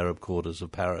in the Arab quarters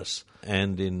of Paris.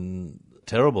 And in a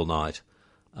terrible night,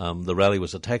 The rally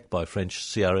was attacked by French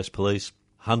CRS police,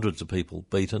 hundreds of people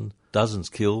beaten, dozens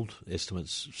killed,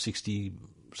 estimates 60,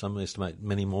 some estimate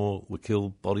many more were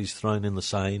killed, bodies thrown in the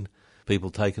Seine,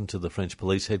 people taken to the French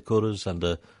police headquarters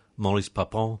under Maurice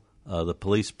Papon, the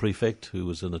police prefect, who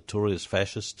was a notorious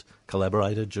fascist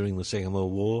collaborator during the Second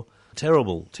World War.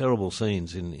 Terrible, terrible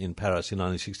scenes in Paris in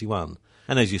 1961.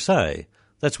 And as you say,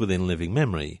 that's within living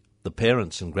memory. The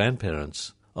parents and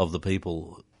grandparents of the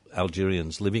people,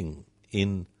 Algerians living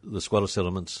in the squatter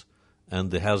settlements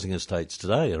and the housing estates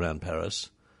today around Paris,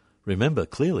 remember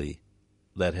clearly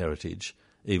that heritage,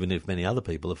 even if many other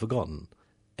people have forgotten.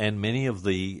 And many of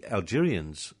the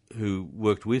Algerians who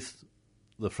worked with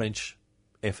the French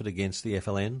effort against the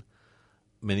FLN,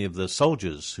 many of the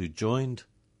soldiers who joined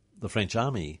the French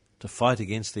army to fight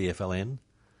against the FLN,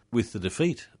 with the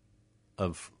defeat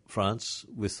of France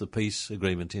with the peace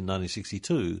agreement in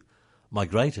 1962,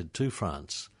 migrated to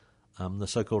France. The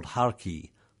so-called Harkis,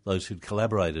 those who'd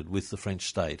collaborated with the French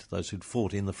state, those who'd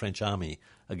fought in the French army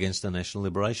against the National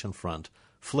Liberation Front,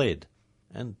 fled,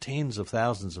 and tens of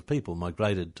thousands of people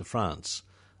migrated to France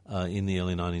in the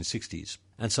early 1960s.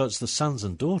 And so it's the sons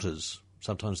and daughters,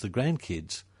 sometimes the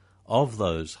grandkids, of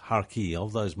those Harkis,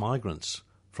 of those migrants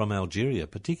from Algeria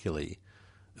particularly,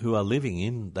 who are living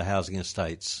in the housing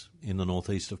estates in the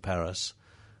northeast of Paris,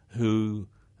 who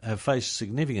have faced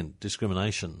significant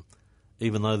discrimination.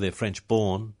 Even though they're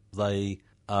French-born, they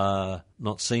are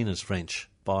not seen as French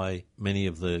by many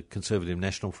of the Conservative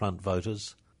National Front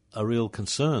voters. A real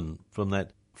concern from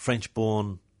that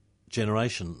French-born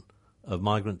generation of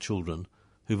migrant children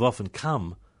who've often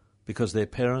come because their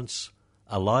parents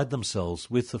allied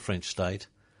themselves with the French state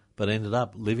but ended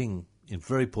up living in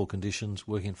very poor conditions,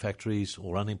 working in factories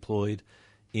or unemployed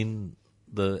in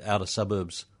the outer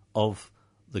suburbs of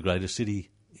the greatest city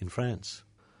in France.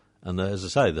 And as I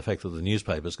say, the fact that the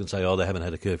newspapers can say, they haven't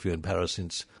had a curfew in Paris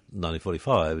since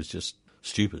 1945 is just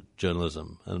stupid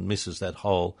journalism and misses that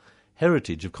whole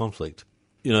heritage of conflict.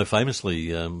 You know,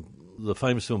 famously, the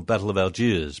famous film Battle of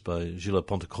Algiers by Gilles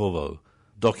Pontecorvo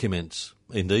documents,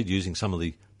 indeed using some of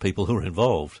the people who were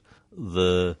involved,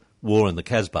 the war in the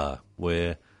Kasbah,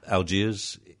 where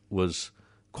Algiers was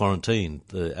quarantined.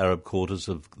 The Arab quarters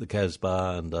of the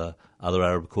Kasbah and other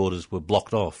Arab quarters were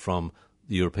blocked off from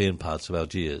the European parts of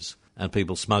Algiers, and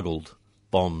people smuggled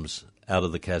bombs out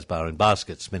of the Kasbah in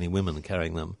baskets, many women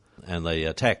carrying them, and they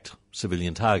attacked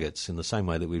civilian targets in the same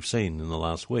way that we've seen in the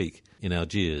last week in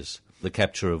Algiers. The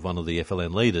capture of one of the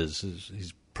FLN leaders,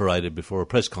 he's paraded before a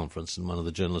press conference, and one of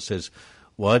the journalists says,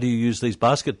 "Why do you use these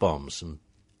basket bombs?" And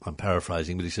I'm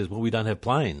paraphrasing, but he says, "Well, we don't have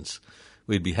planes.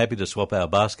 We'd be happy to swap our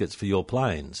baskets for your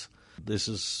planes." This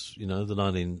is, the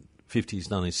 1950s,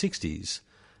 1960s,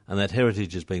 and that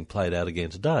heritage is being played out again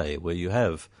today, where you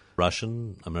have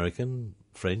Russian, American,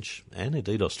 French, and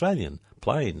indeed Australian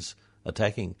planes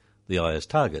attacking the IS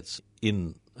targets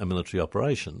in a military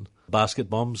operation. Basket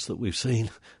bombs that we've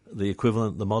seen, the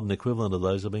modern equivalent of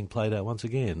those are being played out once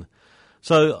again.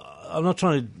 So I'm not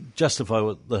trying to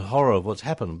justify the horror of what's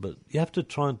happened, but you have to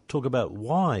try and talk about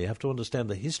why. You have to understand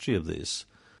the history of this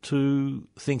to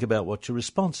think about what your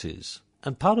response is.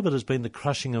 And part of it has been the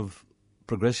crushing of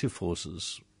progressive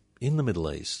forces in the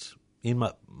Middle East, in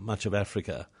much of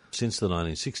Africa, since the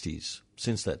 1960s,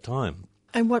 since that time.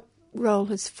 And what role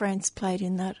has France played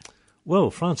in that? Well,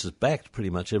 France has backed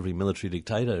pretty much every military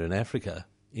dictator in Africa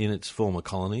in its former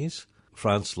colonies.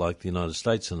 France, like the United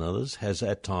States and others, has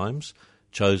at times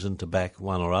chosen to back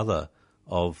one or other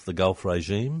of the Gulf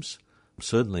regimes.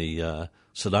 Certainly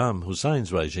Saddam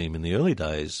Hussein's regime in the early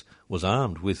days was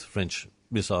armed with French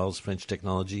missiles, French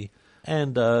technology,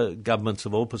 and governments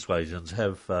of all persuasions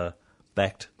have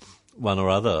backed one or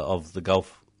other of the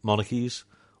Gulf monarchies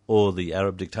or the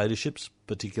Arab dictatorships,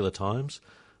 particular times.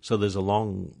 So there's a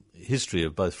long history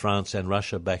of both France and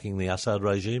Russia backing the Assad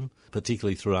regime,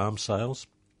 particularly through arms sales.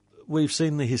 We've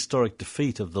seen the historic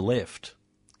defeat of the left,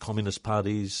 communist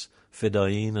parties,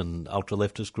 Fedayeen and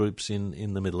ultra-leftist groups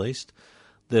in the Middle East.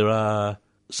 There are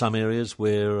some areas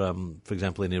where, for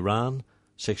example in Iran,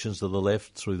 sections of the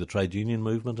left through the trade union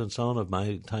movement and so on have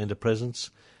maintained a presence.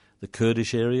 The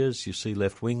Kurdish areas, you see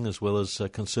left-wing as well as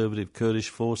conservative Kurdish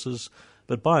forces.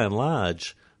 But by and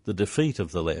large, the defeat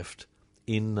of the left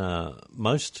in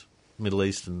most Middle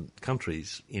Eastern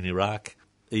countries, in Iraq,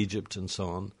 Egypt and so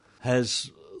on,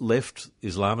 has left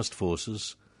Islamist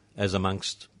forces as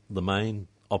amongst the main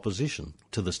opposition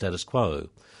to the status quo.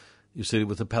 You see it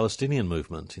with the Palestinian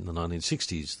movement in the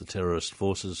 1960s. The terrorist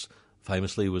forces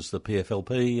famously was the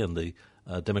PFLP and the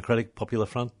Democratic Popular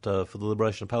Front for the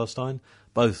Liberation of Palestine.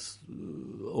 Both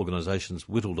organisations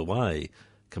whittled away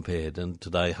compared, and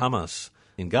today Hamas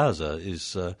in Gaza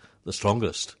is the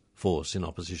strongest force in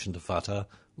opposition to Fatah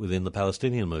within the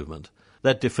Palestinian movement.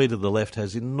 That defeat of the left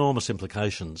has enormous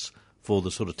implications for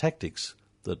the sort of tactics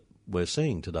that we're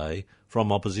seeing today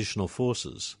from oppositional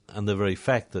forces. And the very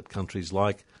fact that countries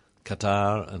like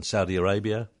Qatar and Saudi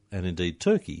Arabia, and indeed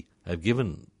Turkey, have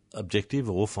given objective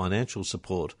or financial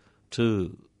support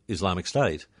to Islamic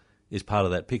State is part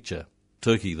of that picture.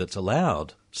 Turkey that's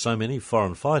allowed so many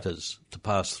foreign fighters to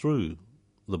pass through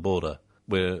the border,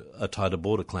 where a tighter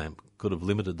border clamp could have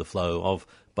limited the flow of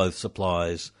both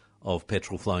supplies of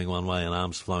petrol flowing one way and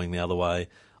arms flowing the other way,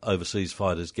 overseas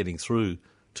fighters getting through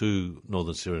to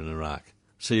northern Syria and Iraq.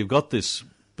 So you've got this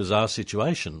bizarre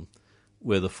situation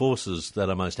where the forces that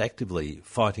are most actively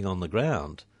fighting on the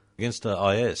ground against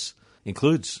IS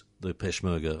includes the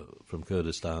Peshmerga from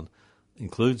Kurdistan,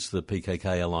 includes the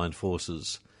PKK-aligned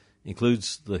forces,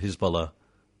 includes the Hezbollah,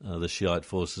 the Shiite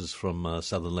forces from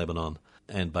southern Lebanon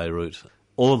and Beirut.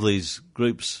 All of these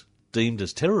groups deemed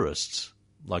as terrorists,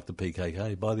 like the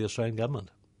PKK, by the Australian government.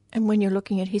 And when you're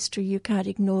looking at history, you can't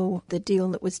ignore the deal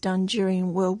that was done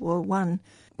during World War I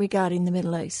regarding the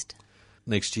Middle East.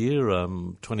 Next year,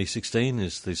 2016,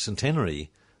 is the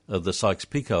centenary of the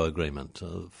Sykes-Picot Agreement,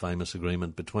 a famous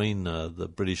agreement between the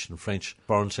British and French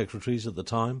foreign secretaries at the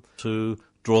time to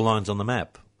draw lines on the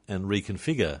map and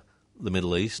reconfigure the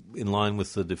Middle East in line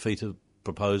with the defeat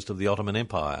proposed of the Ottoman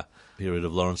Empire, period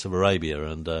of Lawrence of Arabia,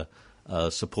 and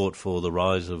support for the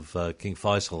rise of King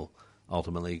Faisal,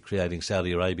 ultimately creating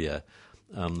Saudi Arabia,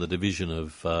 the division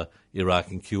of Iraq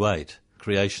and Kuwait,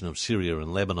 creation of Syria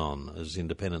and Lebanon as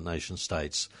independent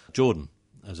nation-states, Jordan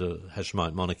as a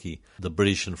Hashemite monarchy. The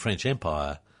British and French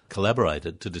Empire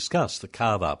collaborated to discuss the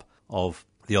carve-up of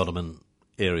the Ottoman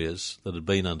areas that had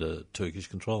been under Turkish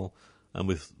control, and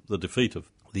with the defeat of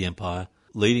the empire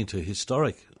leading to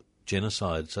historic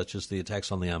genocide such as the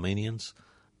attacks on the Armenians,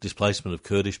 displacement of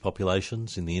Kurdish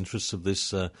populations in the interests of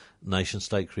this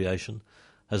nation-state creation,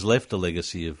 has left a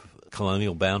legacy of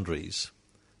colonial boundaries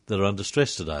that are under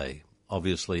stress today.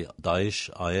 Obviously, Daesh,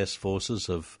 IS forces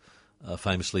have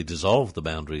famously dissolved the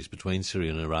boundaries between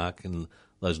Syria and Iraq in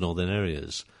those northern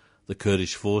areas. The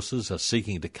Kurdish forces are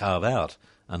seeking to carve out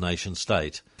a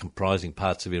nation-state comprising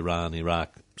parts of Iran,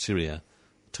 Iraq, Syria,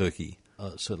 Turkey,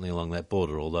 certainly along that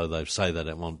border. Although they say they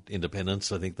don't want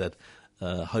independence, I think that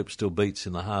hope still beats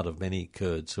in the heart of many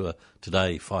Kurds who are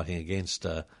today fighting against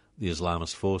the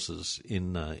Islamist forces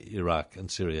in Iraq and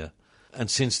Syria.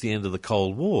 And since the end of the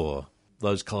Cold War,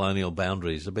 those colonial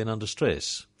boundaries have been under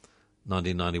stress.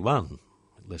 1991,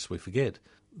 lest we forget,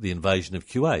 the invasion of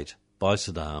Kuwait by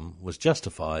Saddam was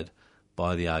justified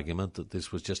by the argument that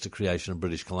this was just a creation of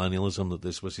British colonialism, that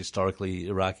this was historically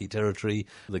Iraqi territory,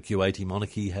 the Kuwaiti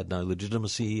monarchy had no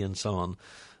legitimacy, and so on.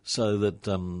 So that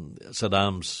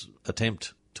Saddam's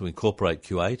attempt to incorporate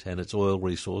Kuwait and its oil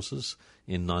resources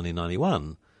in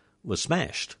 1991 was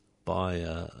smashed by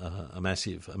a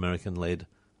massive American-led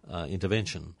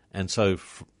intervention. And so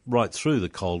right through the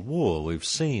Cold War, we've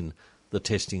seen the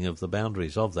testing of the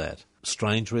boundaries of that.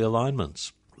 Strange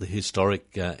realignments, the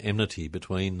historic enmity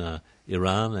between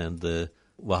Iran and the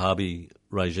Wahhabi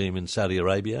regime in Saudi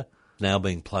Arabia now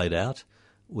being played out.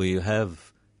 We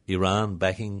have Iran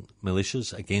backing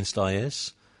militias against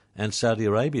IS, and Saudi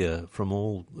Arabia, from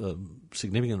all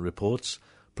significant reports,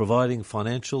 providing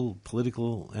financial,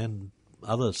 political and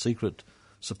other secret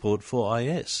support for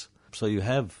IS. So you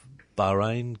have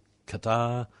Bahrain,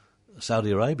 Qatar,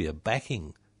 Saudi Arabia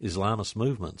backing Islamist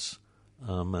movements.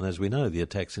 And as we know, the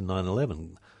attacks in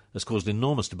 9/11 has caused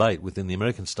enormous debate within the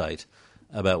American state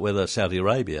about whether Saudi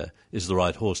Arabia is the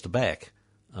right horse to back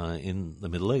in the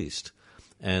Middle East.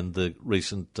 And the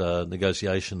recent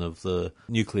negotiation of the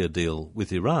nuclear deal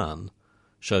with Iran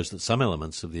shows that some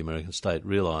elements of the American state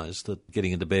realise that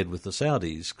getting into bed with the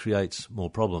Saudis creates more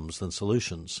problems than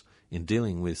solutions in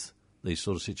dealing with these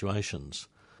sort of situations.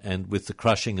 And with the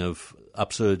crushing of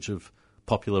upsurge of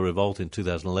popular revolt in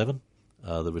 2011,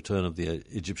 the return of the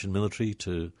Egyptian military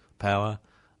to power,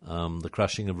 the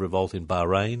crushing of revolt in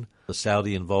Bahrain, the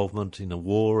Saudi involvement in a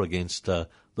war against the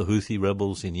Houthi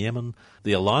rebels in Yemen,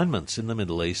 the alignments in the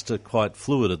Middle East are quite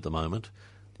fluid at the moment,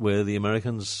 where the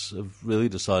Americans have really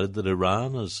decided that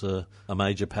Iran, as a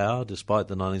major power, despite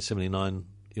the 1979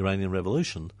 Iranian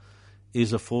Revolution,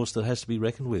 is a force that has to be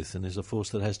reckoned with and is a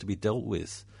force that has to be dealt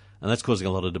with. And that's causing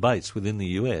a lot of debates within the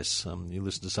US. You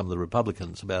listen to some of the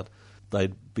Republicans about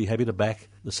they'd be happy to back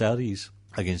the Saudis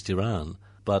against Iran,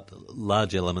 but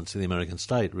large elements of the American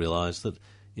state realise that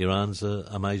Iran's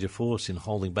a major force in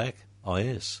holding back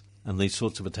IS. And these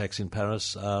sorts of attacks in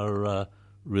Paris are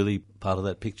really part of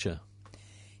that picture.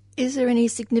 Is there any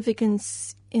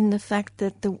significance in the fact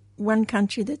that the one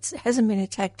country that hasn't been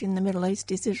attacked in the Middle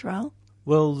East is Israel?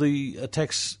 Well, the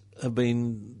attacks have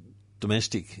been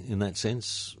domestic in that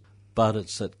sense, but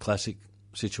it's that classic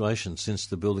situation since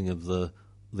the building of the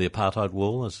apartheid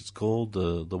wall, as it's called,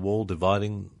 the wall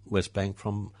dividing West Bank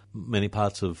from many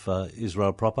parts of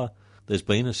Israel proper. There's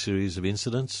been a series of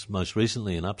incidents, most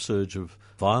recently an upsurge of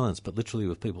violence, but literally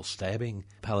with people stabbing,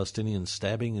 Palestinians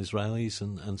stabbing Israelis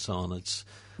and so on. It's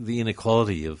the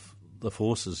inequality of the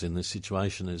forces in this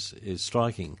situation is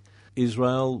striking.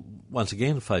 Israel, once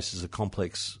again, faces a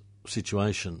complex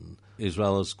situation.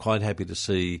 Israel is quite happy to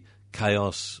see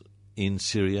chaos in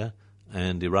Syria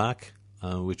and Iraq,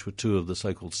 which were two of the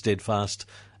so-called steadfast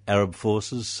Arab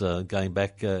forces going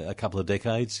back a couple of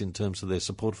decades in terms of their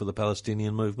support for the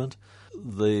Palestinian movement.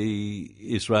 The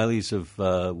Israelis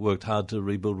have worked hard to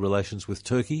rebuild relations with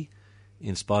Turkey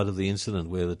in spite of the incident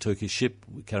where the Turkish ship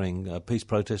carrying peace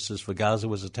protesters for Gaza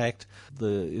was attacked.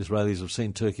 The Israelis have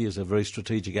seen Turkey as a very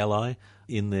strategic ally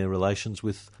in their relations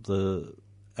with the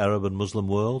Arab and Muslim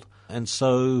world. And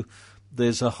so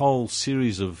there's a whole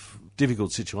series of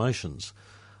difficult situations.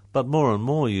 But more and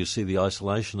more you see the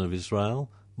isolation of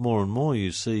Israel. More and more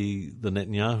you see the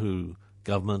Netanyahu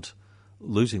government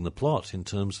losing the plot in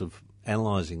terms of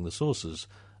analysing the sources.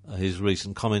 His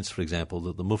recent comments, for example,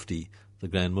 that the Mufti, the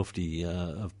Grand Mufti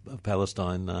of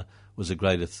Palestine, was a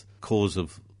greater cause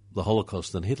of the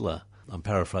Holocaust than Hitler. I'm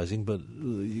paraphrasing, but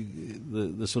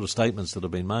the sort of statements that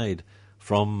have been made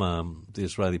from the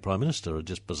Israeli Prime Minister are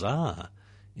just bizarre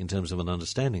in terms of an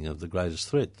understanding of the greatest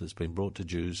threat that's been brought to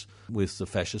Jews with the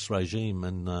fascist regime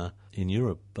in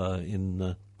Europe in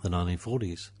the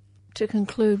 1940s. To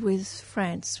conclude with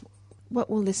France, what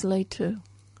will this lead to?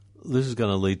 This is going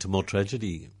to lead to more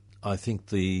tragedy. I think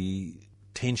the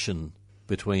tension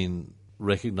between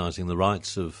recognising the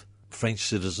rights of French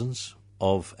citizens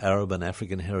of Arab and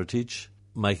African heritage,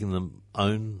 making them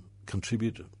own,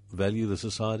 contribute, value the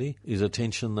society, is a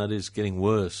tension that is getting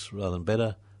worse rather than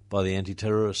better by the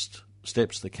anti-terrorist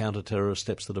steps, the counter-terrorist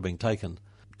steps that are being taken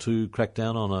to crack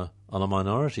down on a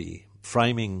minority.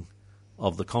 Framing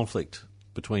of the conflict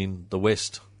between the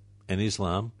West and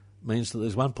Islam means that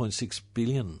there's 1.6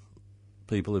 billion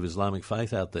people of Islamic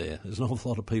faith out there. There's an awful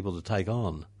lot of people to take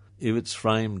on. If it's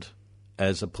framed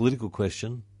as a political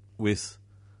question with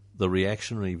the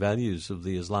reactionary values of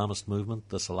the Islamist movement,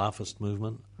 the Salafist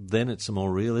movement, then it's a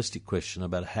more realistic question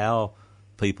about how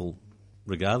people,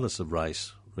 regardless of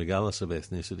race, regardless of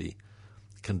ethnicity,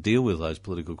 can deal with those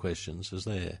political questions as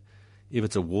they're. If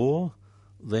it's a war,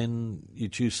 then you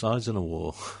choose sides in a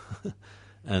war,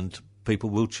 and people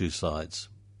will choose sides.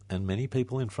 And many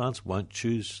people in France won't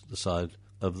choose the side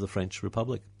of the French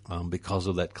Republic because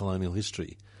of that colonial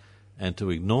history. And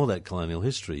to ignore that colonial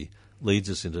history leads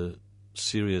us into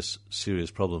serious,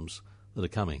 serious problems that are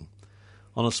coming.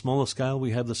 On a smaller scale,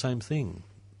 we have the same thing.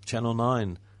 Channel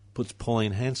 9 puts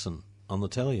Pauline Hanson on the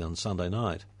telly on Sunday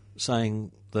night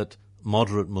saying that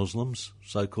moderate Muslims,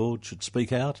 so-called, should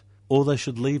speak out or they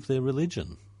should leave their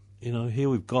religion. You know, here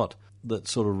we've got that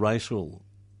sort of racial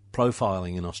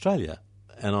profiling in Australia.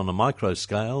 And on a micro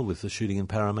scale, with the shooting in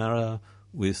Parramatta,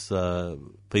 with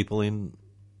people in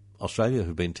Australia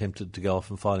who've been tempted to go off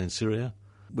and fight in Syria,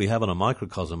 we have on a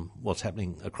microcosm what's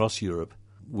happening across Europe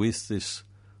with this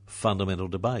fundamental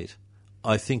debate.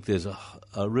 I think there's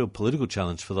a real political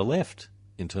challenge for the left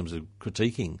in terms of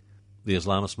critiquing the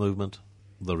Islamist movement,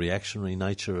 the reactionary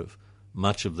nature of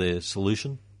much of their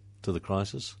solution to the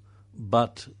crisis,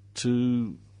 but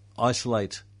to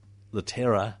isolate the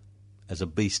terror as a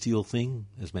bestial thing,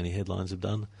 as many headlines have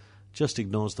done, just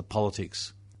ignores the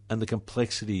politics and the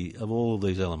complexity of all of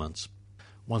these elements.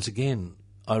 Once again,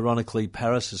 ironically,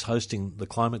 Paris is hosting the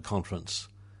climate conference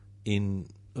in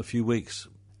a few weeks,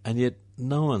 and yet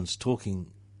no one's talking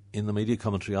in the media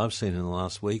commentary I've seen in the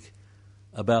last week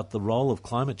about the role of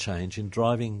climate change in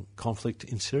driving conflict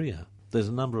in Syria. There's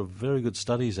a number of very good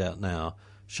studies out now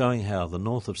showing how the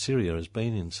north of Syria has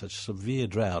been in such severe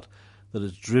drought that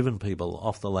it's driven people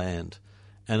off the land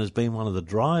and has been one of the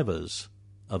drivers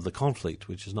of the conflict,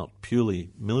 which is not purely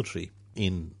military,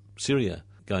 in Syria,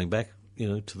 going back,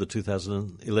 to the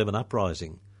 2011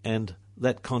 uprising. And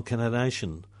that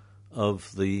concatenation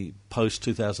of the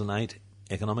post-2008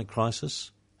 economic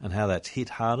crisis and how that's hit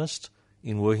hardest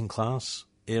in working class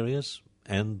areas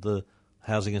and the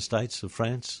housing estates of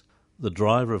France, the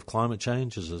driver of climate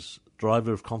change as a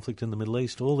driver of conflict in the Middle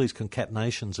East, all these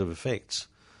concatenations of effects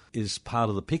is part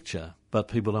of the picture, but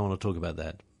people don't want to talk about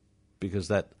that because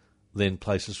that then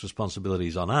places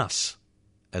responsibilities on us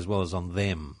as well as on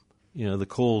them. The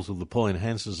calls of the Pauline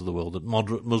Hansons of the world that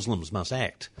moderate Muslims must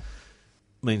act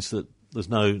means that there's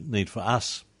no need for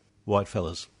us, white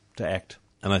fellas, to act.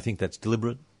 And I think that's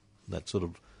deliberate, that sort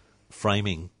of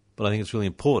framing, but I think it's really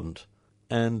important.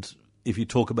 And if you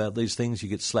talk about these things, you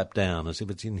get slapped down as if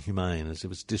it's inhumane, as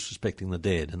if it's disrespecting the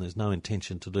dead, and there's no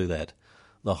intention to do that.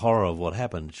 The horror of what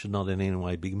happened should not in any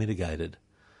way be mitigated.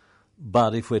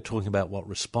 But if we're talking about what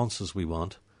responses we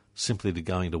want, simply to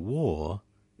going to war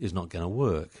is not going to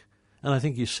work. And I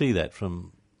think you see that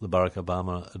from the Barack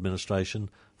Obama administration,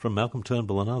 from Malcolm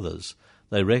Turnbull and others.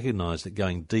 They recognise that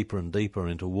going deeper and deeper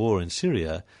into war in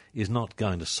Syria is not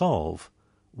going to solve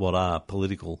what are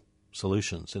political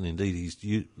solutions. And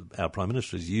indeed, our Prime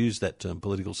Minister has used that term,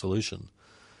 political solution.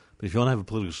 But if you want to have a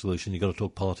political solution, you've got to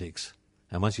talk politics.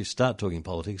 And once you start talking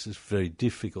politics, it's very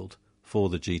difficult for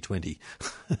the G20,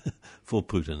 for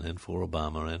Putin and for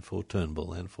Obama and for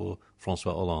Turnbull and for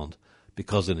Francois Hollande,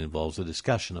 because it involves a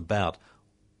discussion about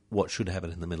what should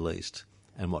happen in the Middle East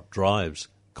and what drives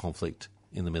conflict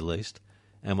in the Middle East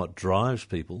and what drives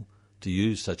people to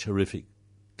use such horrific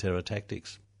terror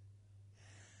tactics.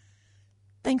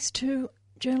 Thanks to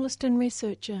journalist and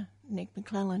researcher Nick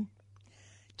McClellan.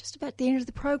 Just about the end of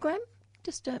the program,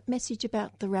 just a message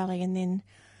about the rally and then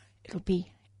it'll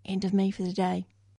be end of me for the day.